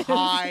really get like a is.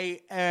 high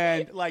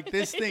end, like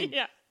this thing.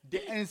 Yeah.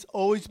 And it's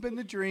always been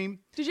the dream.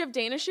 Did you have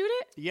Dana shoot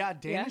it? Yeah,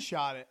 Dana Yeah.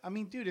 shot it. I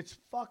mean, dude, it's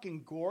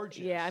fucking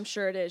gorgeous. Yeah, I'm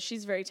sure it is.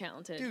 She's very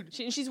talented.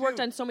 Dude, She's worked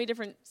dude. on so many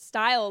different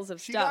styles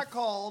of She stuff. got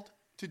called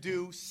to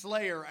do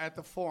Slayer at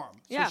the Forum.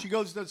 So Yeah. she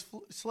goes, does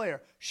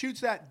Slayer.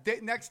 Shoots that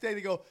next day.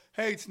 They go,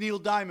 hey, it's Neil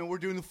Diamond. We're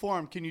doing the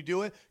Forum. Can you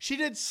do it? She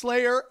did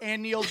Slayer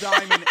and Neil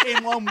Diamond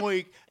in 1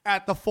 week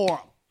at the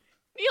Forum.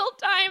 Neil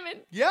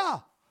Diamond. Yeah.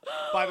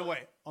 By the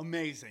way,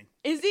 amazing.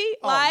 Is he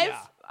Oh, live?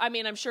 yeah. I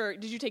mean, I'm sure.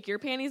 Did you take your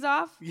panties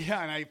off?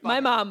 Yeah, and I My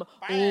fucking- mom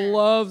Bang.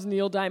 loves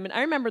Neil Diamond.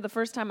 I remember the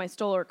first time I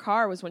stole her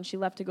car was when she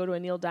left to go to a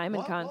Neil Diamond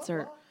What?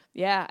 concert. What?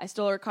 Yeah, I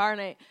stole her car,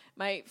 and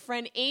my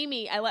friend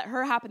Amy, I let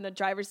her hop in the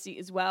driver's seat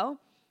as well.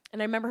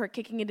 And I remember her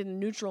kicking it into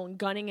neutral and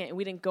gunning it, and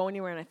we didn't go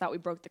anywhere, and I thought we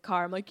broke the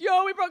car. I'm like,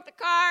 yo, we broke the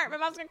car. My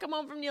mom's going to come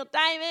home from Neil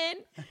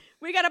Diamond.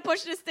 We got to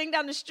push this thing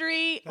down the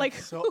street. And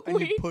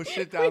you pushed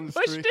it down the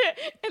pushed street?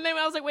 it. And then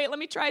I was like, wait, let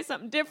me try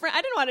something different.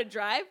 I didn't know how to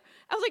drive.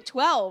 I was like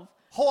 12.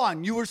 Hold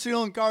on, you were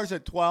stealing cars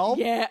at 12?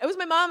 Yeah, it was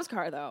my mom's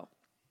car, though.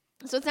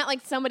 So it's not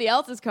like somebody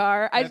else's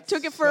car. I That's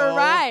took it for a so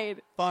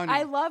ride. funny.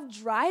 I love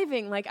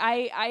driving. Like,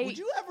 I Would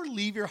you ever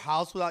leave your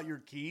house without your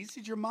keys?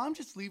 Did your mom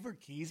just leave her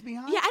keys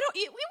behind? Yeah,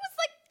 it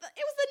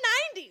was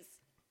the 90s.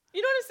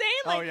 You know what I'm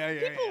saying?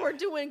 Like, yeah, people were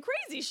doing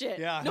crazy shit.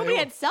 Yeah, Nobody they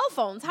had were- cell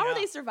phones. How Yeah. are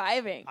they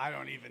surviving? I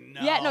don't even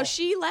know. Yeah, no,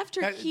 she left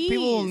her keys.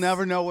 People will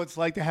never know what it's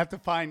like to have to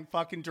find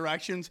fucking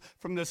directions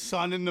from the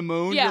sun and the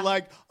moon. Yeah. You're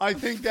like, I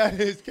think that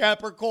is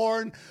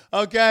Capricorn.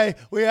 Okay,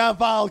 we have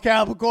followed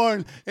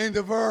Capricorn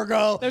into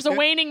Virgo. There's a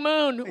waning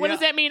moon. What Yeah. does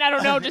that mean? I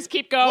don't know. Just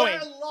keep going.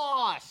 We're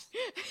lost.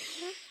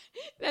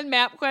 Then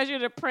MapQuest, you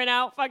had to print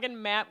out fucking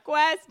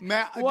MapQuest.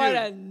 What dude.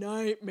 a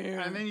nightmare.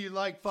 And then you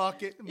like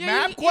fuck it.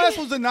 Yeah, MapQuest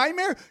was a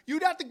nightmare.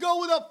 You'd have to go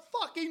with a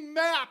fucking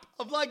map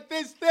of like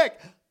this thick,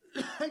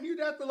 and you'd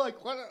have to like,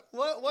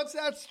 what's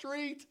that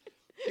street?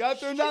 You got to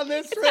turn down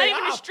this street. not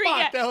even a street fuck,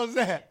 yet. that was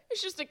it.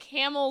 It's just a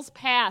camel's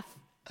path.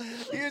 You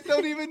just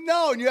don't even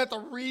know, and you have to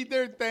read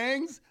their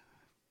things.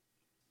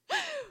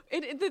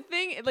 The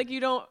thing, like, you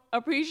don't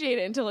appreciate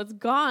it until it's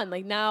gone.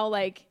 Like, now,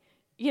 like,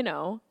 you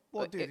know.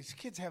 Well, dude, these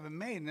kids haven't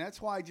made, and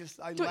that's why I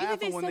Don't you laugh think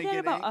they at when said they that get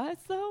about us,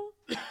 though?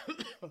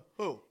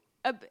 Who?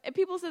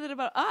 People said that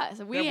about us.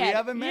 we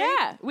haven't made?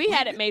 Yeah, we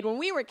had it made when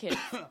we were kids.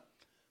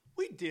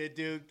 We did,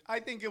 dude. I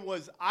think it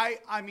was. I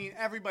mean,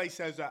 everybody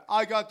says that.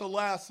 I got the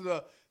last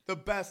of the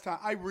best time.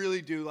 I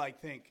really do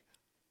think.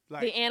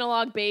 Like The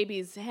analog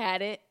babies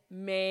had it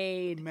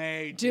made.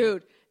 Made.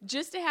 Dude,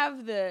 just to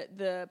have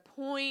the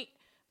point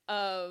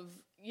of,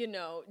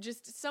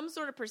 just some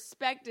sort of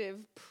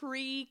perspective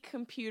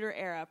pre-computer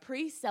era,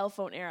 pre-cell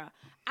phone era,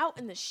 out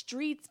in the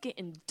streets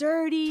getting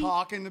dirty.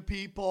 Talking to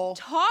people.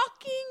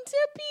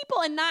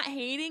 And not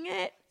hating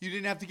it. You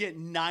didn't have to get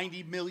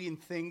 90 million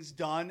things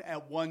done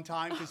at one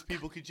time because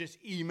people could just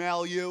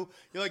email you.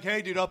 You're like,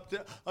 hey, dude,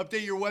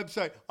 update your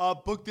website.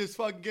 Book this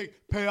fucking gig.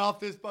 Pay off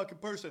this fucking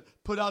person.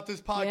 Put out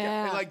this podcast.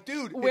 Yeah. And like,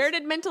 dude. Where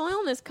did mental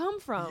illness come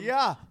from?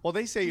 Yeah. Well,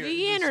 they say the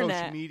you're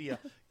internet. Social media.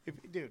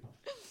 Dude,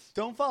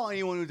 don't follow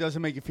anyone who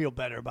doesn't make you feel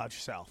better about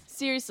yourself.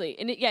 Seriously.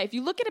 And if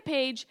you look at a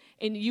page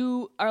and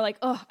you are like,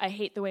 oh, I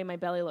hate the way my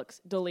belly looks,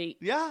 delete.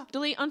 Yeah.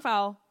 Delete,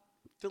 unfollow.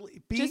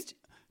 Delete.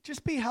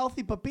 Just be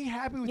healthy, but be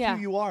happy with who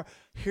you are.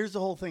 Here's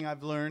the whole thing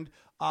I've learned.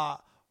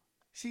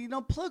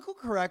 Political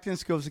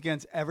correctness goes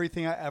against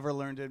everything I ever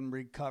learned in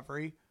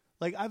recovery.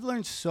 Like, I've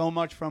learned so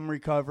much from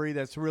recovery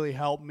that's really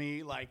helped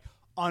me, like,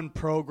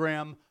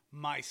 unprogram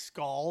my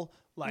skull.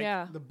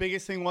 Like, the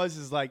biggest thing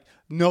is like,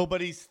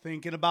 nobody's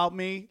thinking about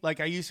me. Like,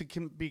 I used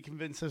to be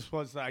convinced this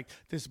was, like,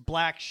 this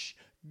black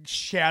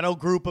shadow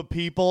group of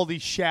people.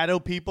 These shadow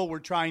people were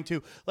trying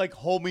to, like,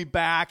 hold me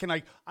back, and,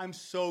 like, I'm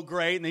so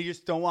great, and they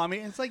just don't want me.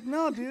 And it's like,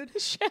 no, dude. The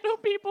shadow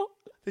people.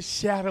 The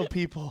shadow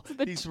people.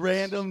 These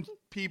random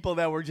people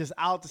that were just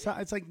out the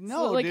side. It's like,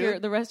 no, so, like,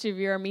 dude. The rest of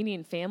your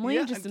Armenian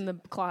family just in the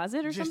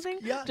closet or something?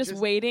 Yeah. Just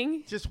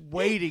waiting? Just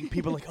waiting.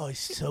 People are like, oh, he's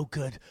so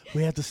good.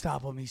 We have to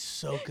stop him. He's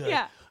so good.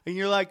 Yeah. And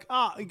you're like,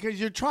 because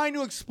you're trying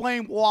to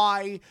explain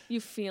why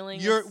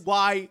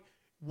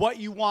what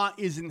you want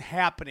isn't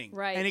happening.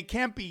 Right. And it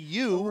can't be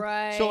you.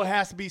 Right. So it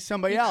has to be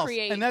somebody else.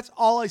 And that's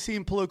all I see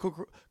in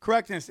political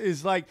correctness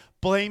is like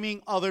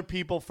blaming other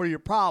people for your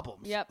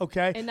problems. Yep.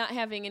 Okay. And not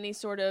having any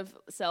sort of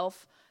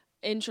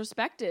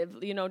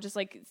introspective, just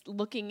like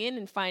looking in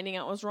and finding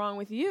out what's wrong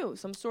with you.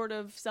 Some sort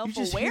of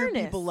self-awareness. You just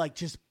hear people like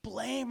just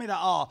blame it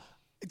all.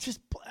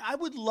 I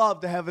would love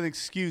to have an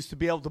excuse to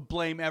be able to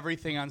blame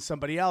everything on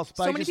somebody else.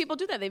 But so many people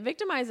do that. They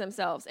victimize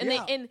themselves. And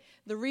and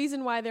the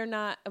reason why they're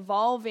not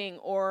evolving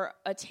or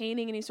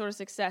attaining any sort of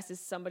success is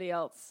somebody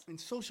else. And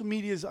social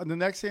media is, the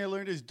next thing I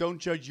learned is don't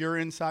judge your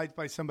insides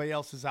by somebody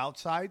else's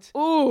outsides.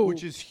 Ooh.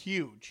 Which is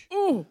huge.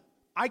 Ooh.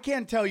 I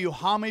can't tell you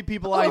how many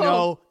people I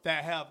know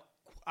that have,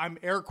 I'm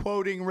air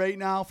quoting right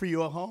now for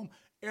you at home,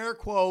 air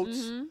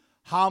quotes,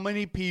 how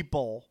many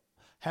people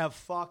have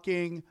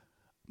fucking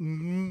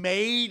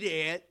made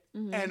it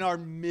and are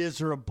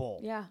miserable.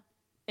 Yeah.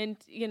 And,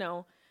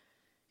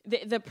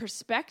 the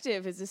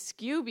perspective is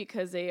askew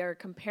because they are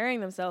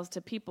comparing themselves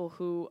to people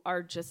who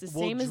are just the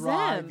same as them. Will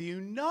drive you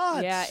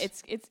nuts. Yeah,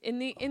 it's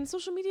in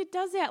social media it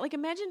does that. Like,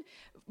 imagine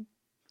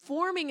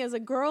forming as a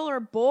girl or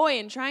a boy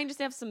and trying just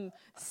to have some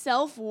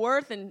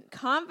self-worth and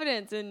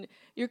confidence, and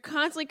you're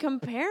constantly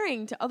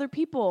comparing to other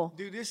people.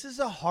 Dude, this is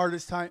the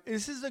hardest time.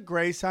 This is the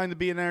greatest time to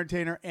be an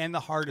entertainer and the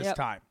hardest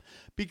time.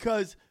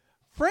 Because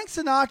Frank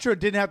Sinatra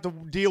didn't have to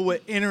deal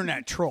with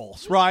internet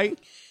trolls, right?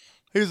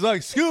 He's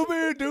like,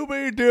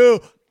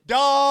 Scooby-Dooby-Doo,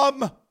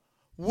 dumb,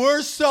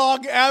 worst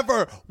song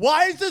ever.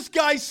 Why is this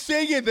guy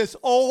singing this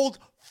old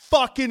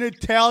fucking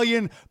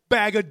Italian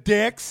bag of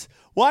dicks?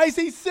 Why is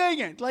he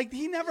singing? Like,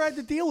 he never had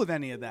to deal with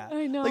any of that.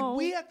 I know. Like,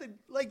 we have to,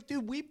 like,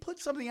 dude, we put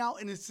something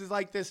out and it's just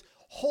like this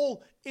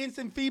whole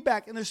instant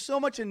feedback, and there's so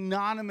much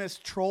anonymous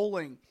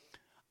trolling.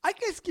 I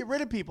just get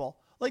rid of people.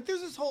 Like,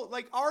 there's this whole,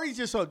 like, Ari's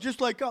just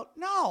like, go.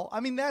 No, I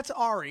mean, that's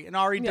Ari. And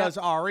Ari does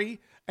Ari.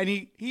 And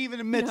he even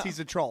admits he's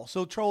a troll.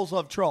 So trolls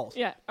love trolls.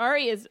 Yeah,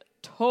 Ari is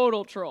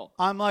total troll.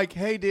 I'm like,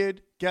 hey,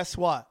 dude, guess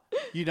what?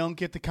 You don't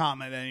get to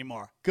comment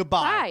anymore.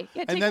 Goodbye. Bye.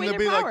 Yeah, and then they'll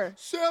be like,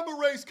 Sam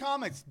erased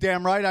comments.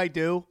 Damn right I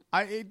do.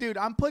 Dude,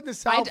 I'm putting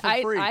this out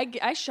for free.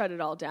 I shut it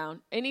all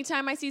down.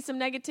 Anytime I see some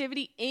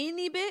negativity,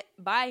 any bit,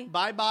 bye.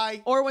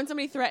 Bye-bye. Or when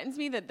somebody threatens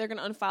me that they're going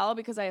to unfollow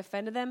because I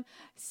offended them,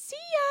 see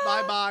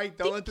ya. Bye-bye.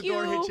 Don't let the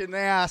door hit you in the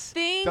ass.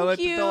 Thank Don't let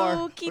you. the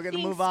door. Keep We're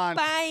going to move on.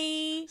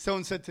 Bye.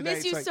 Someone said today.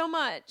 Miss you so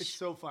much. It's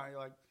so funny.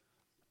 Like,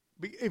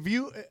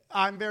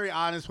 I'm very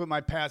honest with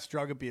my past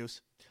drug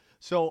abuse.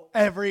 So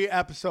every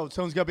episode,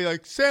 someone's going to be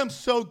like, Sam's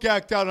so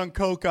gacked out on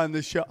coke on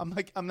this show. I'm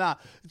like, I'm not.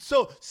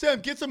 So, Sam,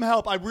 get some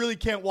help. I really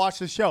can't watch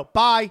the show.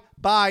 Bye.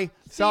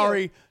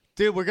 Sorry.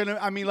 Dude, we're going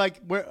to,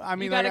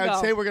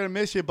 I'd say we're going to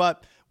miss you,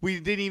 but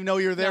we didn't even know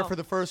you were there for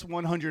the first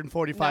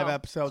 145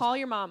 episodes. Call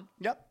your mom.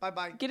 Yep.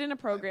 Bye-bye. Get in a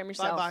program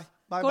yourself.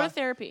 Bye-bye. Go to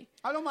therapy.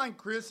 I don't mind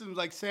criticism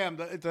like, Sam,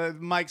 the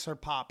mics are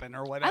popping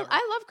or whatever.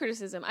 I love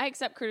criticism. I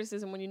accept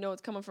criticism when you know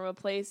it's coming from a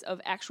place of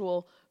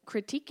actual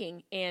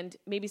critiquing and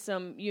maybe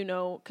some,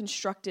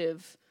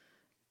 constructive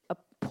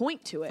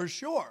point to it. For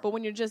sure. But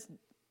when you're just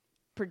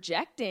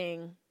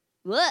projecting,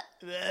 see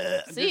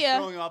just ya.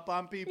 throwing up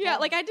on people. Yeah,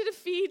 like I did a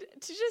feed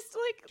to just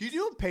like. Do you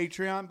do a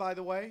Patreon, by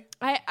the way?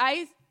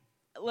 I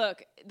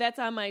look, that's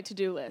on my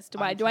to-do list.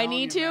 Do I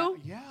need to?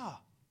 Yeah.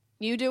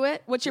 You do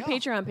it? What's your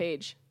Patreon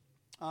page?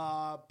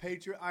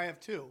 Patreon. I have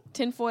two.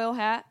 Tinfoil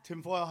hat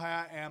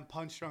and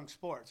Punch Drunk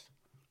Sports.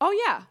 Oh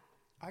yeah.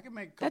 I can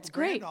make a couple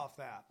grand off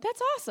that. That's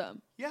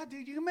awesome. Yeah,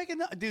 dude, you can make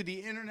enough. Dude,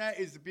 the internet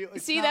is beautiful.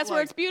 See, that's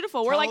where it's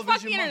beautiful. We're like,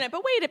 fuck the internet,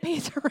 but wait, it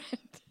pays the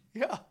rent.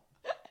 Yeah.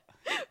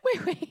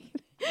 Wait.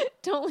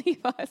 Don't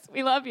leave us.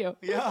 We love you.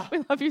 Yeah. We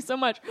love you so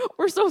much.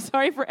 We're so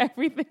sorry for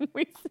everything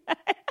we said.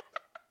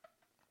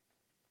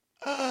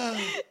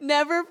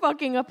 Never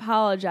fucking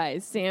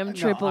apologize, Sam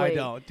Tripoli.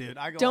 No, I don't, dude.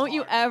 I go Don't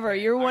you hard to ever.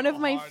 pay. You're I one go of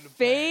my hard to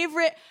pay.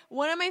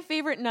 one of my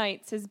favorite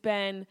nights has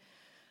been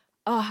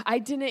I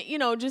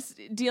didn't, just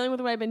dealing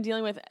with what I've been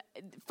dealing with.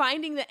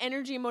 Finding the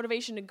energy and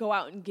motivation to go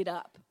out and get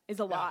up is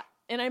a lot.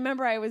 And I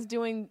remember I was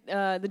doing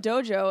the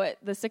dojo at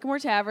the Sycamore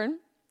Tavern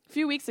a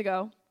few weeks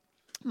ago.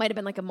 Might have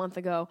been like a month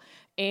ago.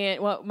 And,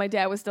 my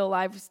dad was still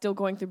alive, still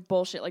going through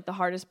bullshit, like the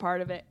hardest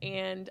part of it.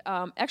 And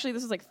actually,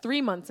 this was like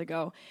 3 months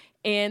ago.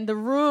 And the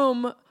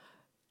room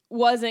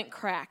wasn't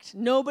cracked.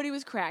 Nobody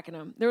was cracking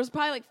them. There was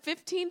probably like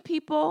 15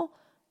 people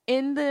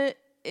in the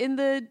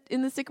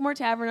Sycamore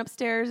Tavern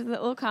upstairs in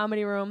that little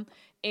comedy room.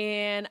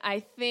 And I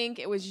think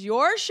it was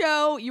your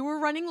show. You were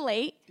running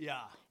late.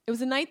 Yeah. It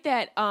was a night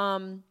that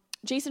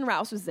Jason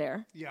Rouse was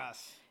there.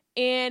 Yes.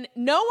 And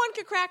no one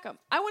could crack him.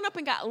 I went up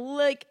and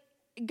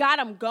got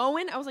him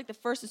going. I was like the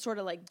first to sort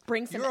of like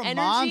bring some You're a energy.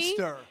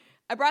 monster.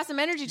 I brought some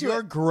energy to it.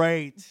 You're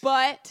great.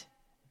 But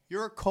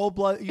You're a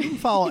cold-blooded. You can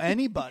follow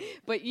anybody.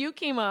 But you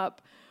came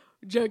up.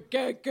 I love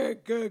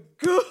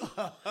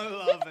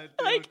it,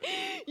 dude. Like,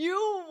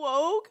 you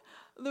woke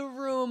the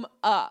room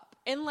up.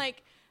 And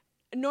like,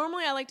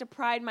 normally I like to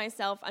pride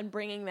myself on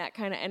bringing that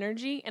kind of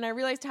energy. And I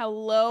realized how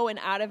low and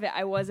out of it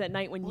I was at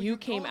night when you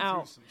came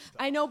out.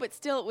 I know, but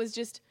still it was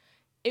just,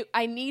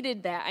 I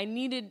needed that.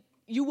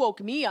 You woke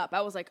me up.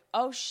 I was like,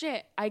 oh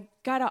shit, I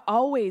gotta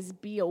always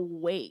be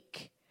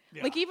awake.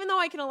 Yeah. Like, even though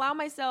I can allow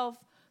myself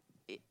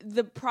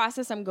the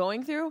process I'm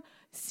going through,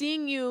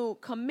 seeing you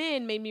come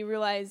in made me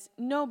realize,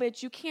 no,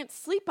 bitch, you can't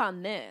sleep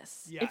on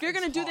this. Yeah, if you're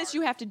going to do this,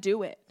 you have to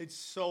do it. It's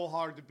so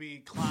hard to be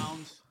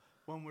clowns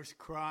when we're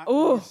crying,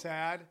 when we're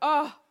sad.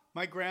 Oh.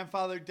 My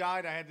grandfather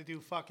died. I had to do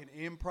fucking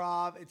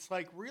improv. It's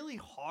like really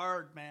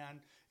hard,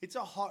 man.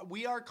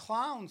 We are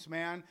clowns,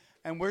 man.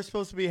 And we're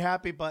supposed to be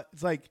happy, but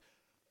it's like,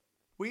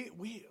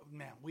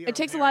 it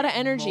takes a lot of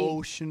energy.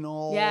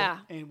 Emotional. Yeah.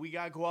 And we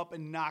got to go up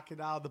and knock it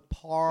out of the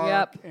park.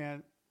 Yep.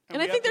 And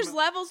I think there's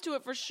levels to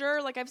it for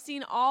sure. Like, I've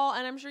seen all,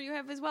 and I'm sure you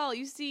have as well.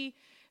 You see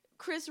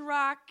Chris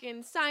Rock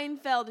and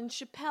Seinfeld and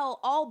Chappelle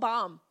all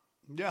bomb.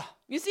 Yeah.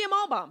 You see them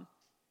all bomb.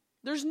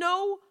 There's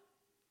no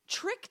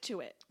trick to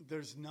it.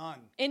 There's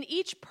none. And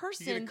each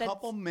person, you get a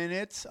couple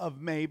minutes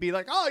of maybe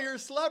like, oh, you're a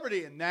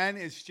celebrity. And then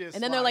it's just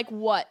and then they're like,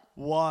 what?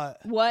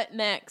 What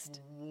next?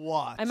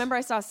 What? I remember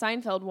I saw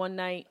Seinfeld one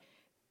night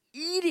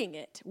eating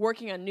it,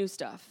 working on new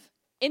stuff.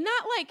 And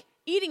not like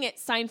eating it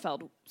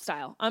Seinfeld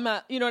style. I'm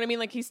not, you know what I mean?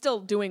 Like, he's still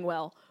doing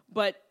well,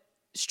 but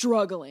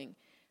struggling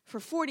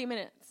for 40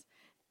 minutes.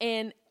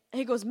 And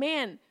he goes,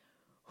 man,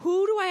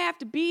 who do I have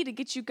to be to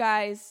get you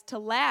guys to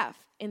laugh?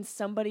 And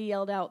somebody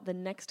yelled out, the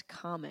next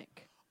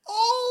comic.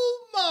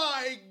 Oh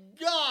my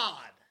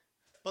God.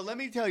 But let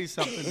me tell you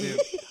something, dude.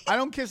 I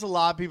don't kiss a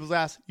lot of people's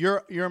ass.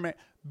 You're a man.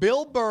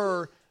 Bill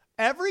Burr,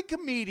 every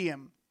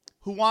comedian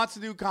who wants to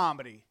do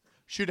comedy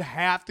should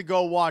have to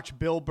go watch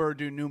Bill Burr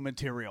do new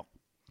material.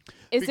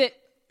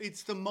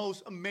 It's the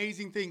most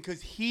amazing thing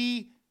because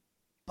he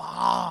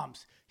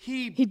bombs.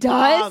 He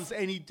bombs,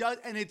 and he does,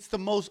 and it's the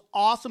most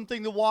awesome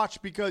thing to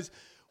watch because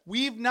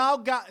we've now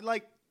got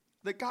like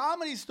the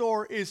Comedy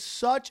Store is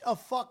such a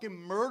fucking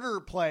murder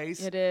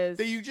place. It is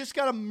that you just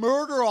got to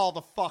murder all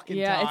the fucking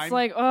time. Yeah, it's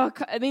like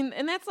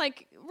and that's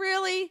like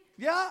really.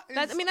 Yeah,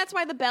 that's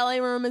why the ballet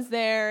room is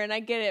there, and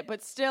I get it,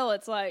 but still,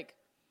 it's like.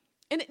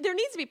 And there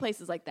needs to be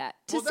places like that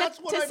to set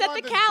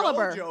the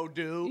caliber. To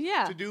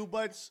do,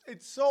 but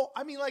it's so.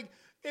 I mean, like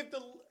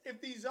if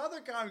these other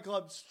comedy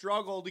clubs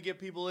struggle to get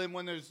people in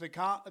when there's the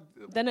comedy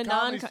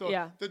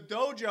store, the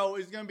dojo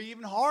is going to be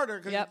even harder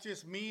because it's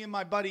just me and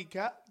my buddy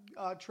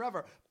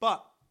Trevor.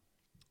 But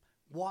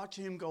watch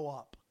him go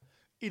up.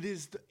 It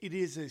is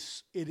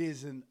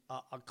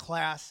a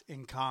class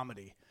in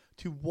comedy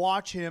to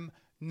watch him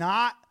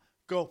not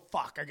go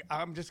fuck.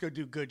 I'm just going to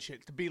do good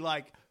shit. To be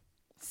like.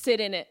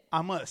 Sit in it.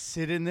 I'm going to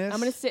sit in this. I'm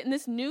going to sit in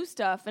this new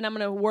stuff, and I'm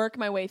going to work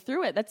my way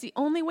through it. That's the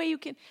only way you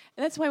can.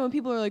 And that's why when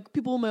people are like,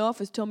 people in my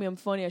office tell me I'm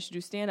funny, I should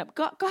do stand-up.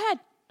 Go ahead.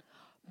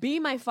 Be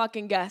my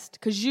fucking guest,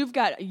 because you've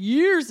got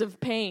years of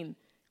pain.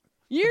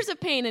 Years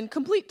of pain and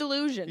complete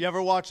delusion. You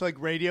ever watch, like,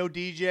 radio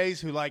DJs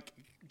who, like,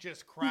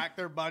 just crack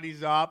their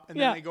buddies up, and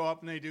then they go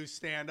up and they do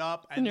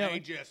stand-up, and they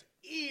just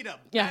eat a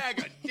bag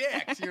of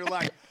dicks. You're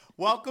like,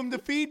 welcome to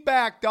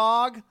feedback,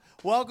 dog.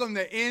 Welcome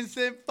to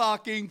instant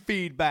fucking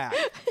feedback.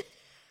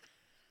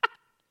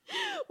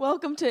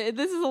 Welcome to,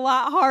 this is a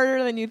lot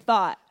harder than you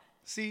thought.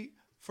 See,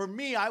 for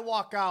me, I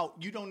walk out,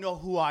 you don't know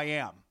who I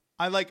am.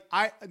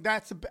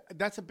 That's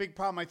a big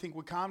problem I think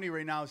with comedy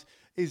right now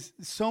is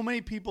so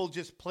many people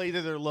just play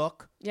to their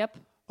look. Yep.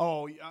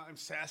 Oh, I'm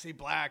sassy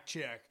black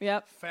chick.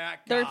 Yep.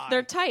 Fat guy.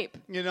 They're type.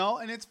 You know,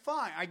 and it's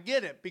fine. I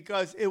get it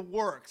because it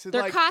works.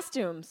 They're like,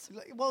 costumes.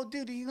 Well,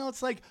 dude, you know,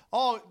 it's like,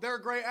 oh, they're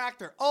a great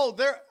actor. Oh,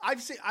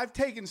 I've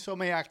taken so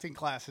many acting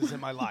classes in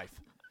my life.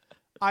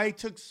 I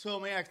took so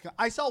many acting.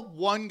 I saw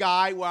one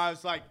guy where I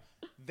was like,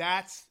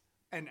 that's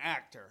an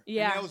actor.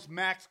 Yeah. And that was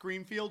Max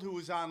Greenfield, who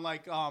was on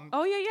like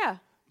Oh yeah.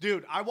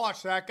 dude, I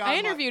watched that guy. I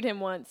interviewed him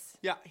once.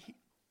 Yeah.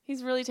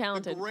 He's really The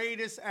talented.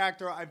 greatest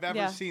actor I've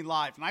ever seen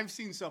live. And I've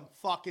seen some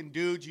fucking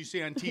dudes you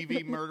see on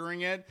TV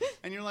murdering it,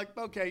 and you're like,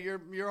 okay,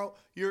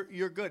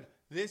 you're good.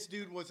 This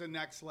dude was a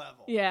next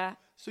level. Yeah.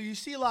 So you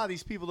see a lot of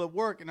these people that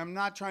work, and I'm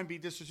not trying to be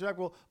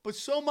disrespectful, but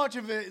so much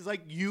of it is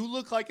like you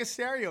look like a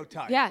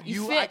stereotype. Yeah,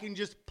 you fit. I can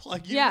just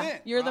plug you Yeah, in.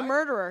 you're the right?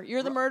 murderer.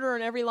 You're the murderer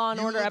in every Law and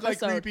Order You look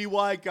episode. like creepy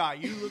white guy.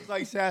 You look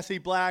like sassy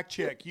black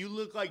chick. You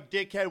look like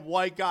dickhead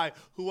white guy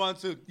who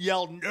wants to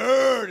yell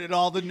nerd at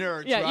all the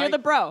nerds. Yeah, right? you're the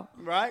bro.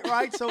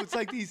 Right. So it's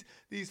like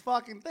these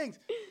fucking things.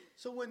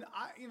 So when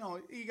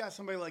you got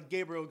somebody like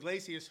Gabriel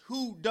Iglesias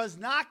who does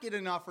not get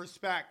enough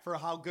respect for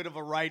how good of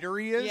a writer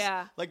he is.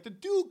 Yeah. Like the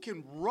dude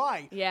can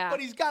write. Yeah. But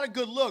he's got a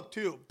good look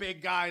too.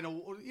 Big guy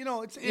and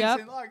it's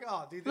instant. Like,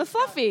 oh, dude, The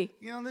fluffy.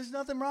 there's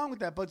nothing wrong with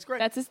that, but it's great.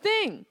 That's his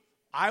thing.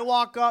 I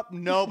walk up,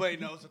 nobody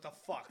knows what the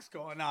fuck's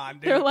going on,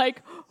 dude. They're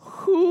like,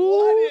 who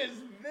what is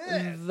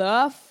this?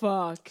 the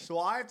fuck? So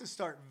I have to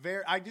start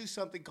I do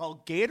something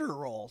called gator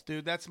roll,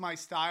 dude. That's my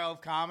style of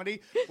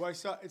comedy. Where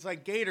it's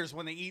like gators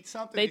when they eat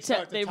something, they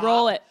start at the top,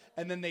 roll it,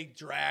 and then they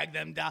drag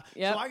them down.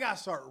 Yep. So I gotta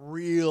start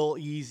real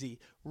easy,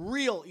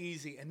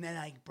 and then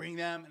I bring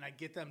them and I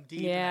get them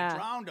deep and I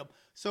drown them.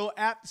 So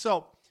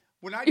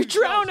when I You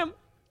drown them.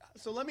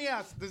 So let me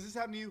ask: does this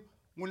happen to you?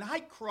 When I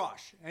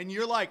crush, and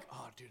you're like,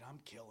 "Oh, dude, I'm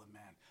killing,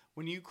 man."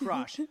 When you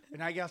crush,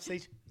 and I get off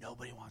stage,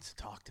 nobody wants to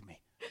talk to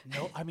me.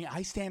 No, I mean,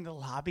 I stand in the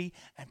lobby,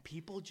 and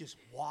people just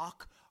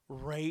walk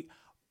right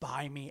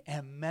by me,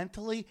 and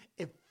mentally,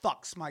 it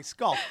fucks my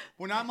skull.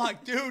 When I'm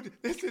like, dude,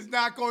 this is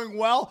not going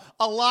well,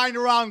 a line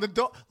around the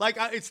door, like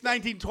it's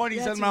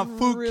 1920s and I'm a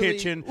food really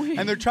kitchen, weird.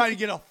 and they're trying to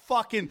get a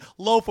fucking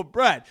loaf of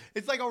bread.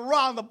 It's like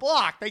around the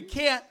block. They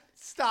can't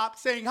stop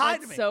saying hi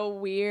to me. That's so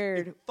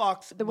weird. It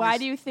fucks. Why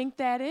do you think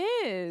that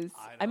is?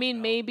 I mean,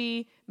 know.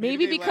 maybe they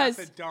because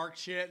laugh at dark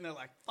shit, and they're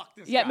like, "Fuck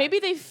this." yeah, guy. maybe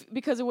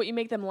because of what you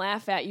make them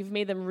laugh at, you've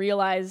made them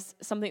realize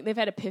something. They've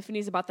had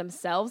epiphanies about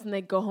themselves, and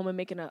they go home and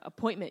make an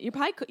appointment. You're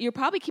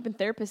probably keeping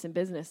therapists in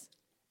business.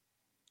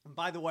 And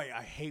by the way,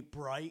 I hate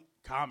bright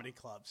comedy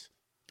clubs.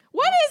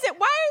 What is it?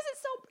 Why is it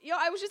so?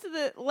 I was just at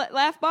the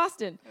Laugh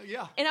Boston.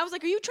 Yeah. And I was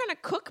like, "Are you trying to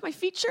cook my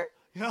feature?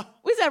 Yeah.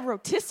 Was that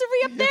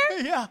rotisserie up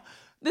there? Yeah.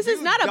 This Dude,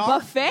 is not a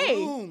dark buffet."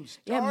 rooms,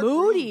 Yeah, dark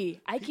moody.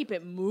 rooms. I keep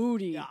it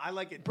moody. Yeah, I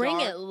like it Bring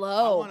dark. it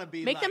low. I want to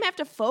be Make like, them have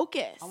to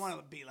focus. I want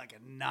to be like a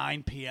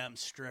 9 p.m.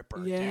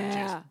 stripper. Yeah. Dude,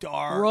 just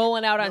dark.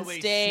 Rolling out on Nobody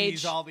stage.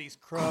 sees all these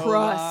crust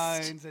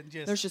lines and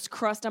just. There's just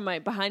crust on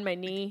behind my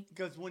knee.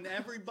 Because when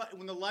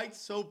the light's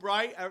so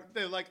bright,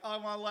 they're like, oh, I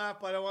want to laugh,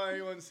 but I don't want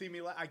anyone to see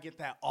me laugh. I get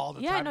that all the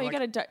time. Yeah, no, you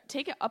like, gotta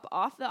take it up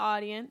off the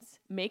audience,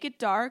 make it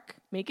dark,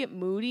 make it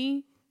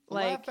moody. The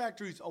Laugh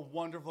Factory's a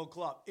wonderful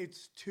club.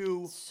 It's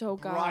too so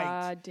bright.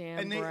 goddamn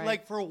and they bright.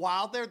 like for a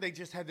while there, they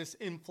just had this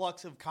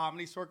influx of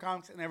comedy store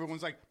comics, and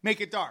everyone's like,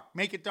 make it dark,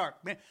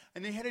 man.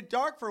 And they had it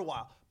dark for a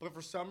while, but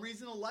for some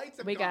reason the lights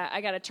have gone.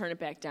 I gotta turn it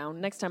back down.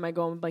 Next time I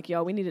go, I'm like,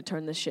 yo, we need to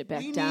turn this shit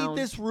back down. We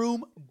need this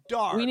room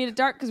dark. We need it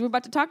dark because we're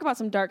about to talk about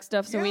some dark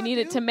stuff, so we need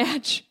it to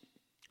match.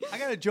 I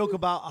got a joke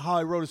about how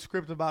I wrote a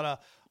script about a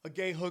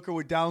gay hooker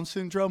with Down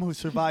syndrome who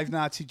survived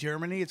Nazi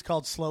Germany. It's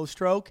called Slow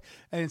Stroke,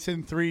 and it's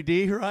in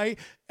 3D, right?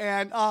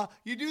 And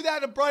you do that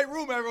in a bright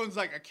room, everyone's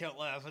like, I can't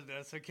laugh at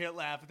this. I can't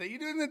laugh at that. You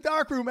do it in the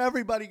dark room,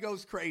 everybody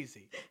goes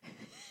crazy.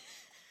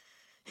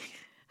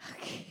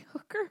 Okay,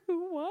 hooker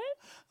who what?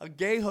 A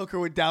gay hooker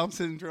with Down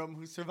syndrome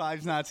who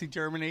survives Nazi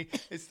Germany.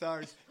 It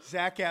stars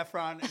Zac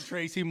Efron and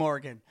Tracy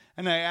Morgan.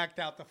 And I act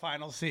out the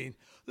final scene.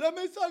 Let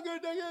me suck your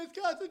dick in this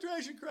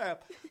concentration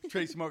camp.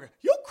 Tracy Morgan,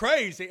 you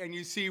crazy. And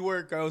you see where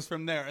it goes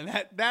from there. And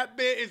that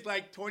bit is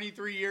like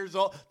 23 years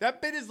old.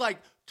 That bit is like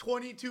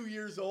 22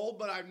 years old,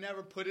 but I've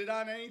never put it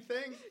on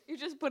anything. You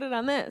just put it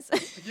on this.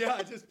 Yeah,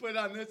 I just put it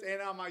on this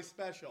and on my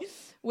special.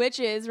 Which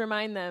is,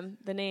 remind them,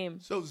 the name.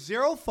 So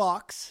Zero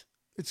Fucks.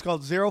 It's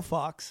called Zero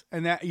Fucks,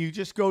 and that you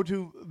just go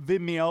to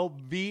Vimeo,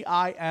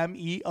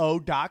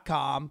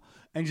 Vimeo.com,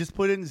 and just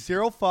put in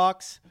Zero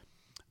Fucks.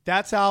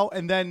 That's out,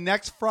 and then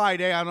next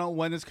Friday, I don't know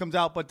when this comes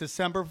out, but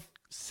December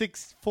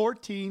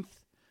 14th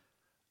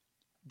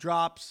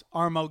drops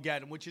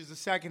Armageddon, which is the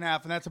second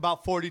half, and that's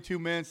about 42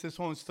 minutes. This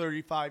one's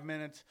 35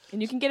 minutes.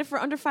 And you can get it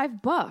for under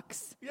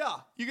 $5. Yeah,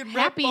 you can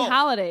Happy rent both.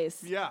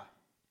 holidays. Yeah.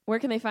 Where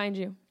can they find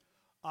you?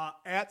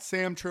 At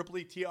Sam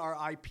Tripoli,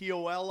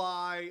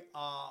 Tripoli.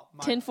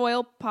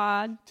 Tinfoil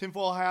Pod.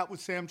 Tinfoil Hat with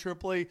Sam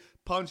Tripoli.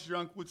 Punch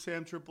Drunk with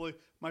Sam Tripoli.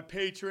 My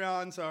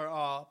Patreons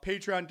are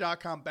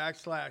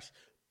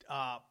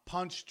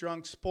patreon.com/Punch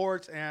Drunk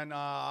Sports and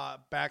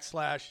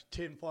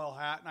 /Tinfoil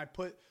Hat. And I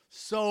put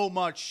so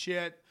much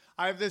shit.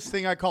 I have this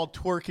thing I call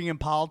twerking in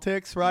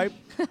politics, right?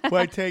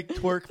 Where I take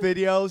twerk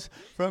videos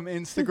from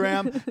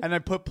Instagram and I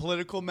put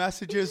political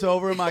messages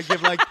over them. I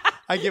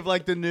I give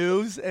like the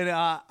news, and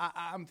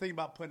I'm thinking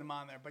about putting them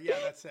on there. But yeah,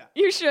 that's it.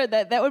 You should.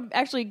 That would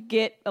actually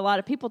get a lot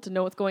of people to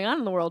know what's going on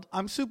in the world.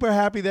 I'm super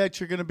happy that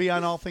you're going to be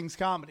on All Things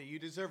Comedy. You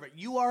deserve it.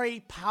 You are a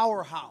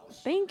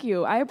powerhouse. Thank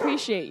you. I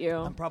appreciate you.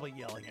 I'm probably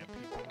yelling at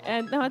people.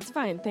 And no, it's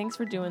fine. Thanks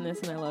for doing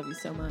this, and I love you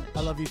so much.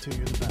 I love you too.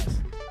 You're the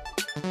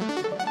best.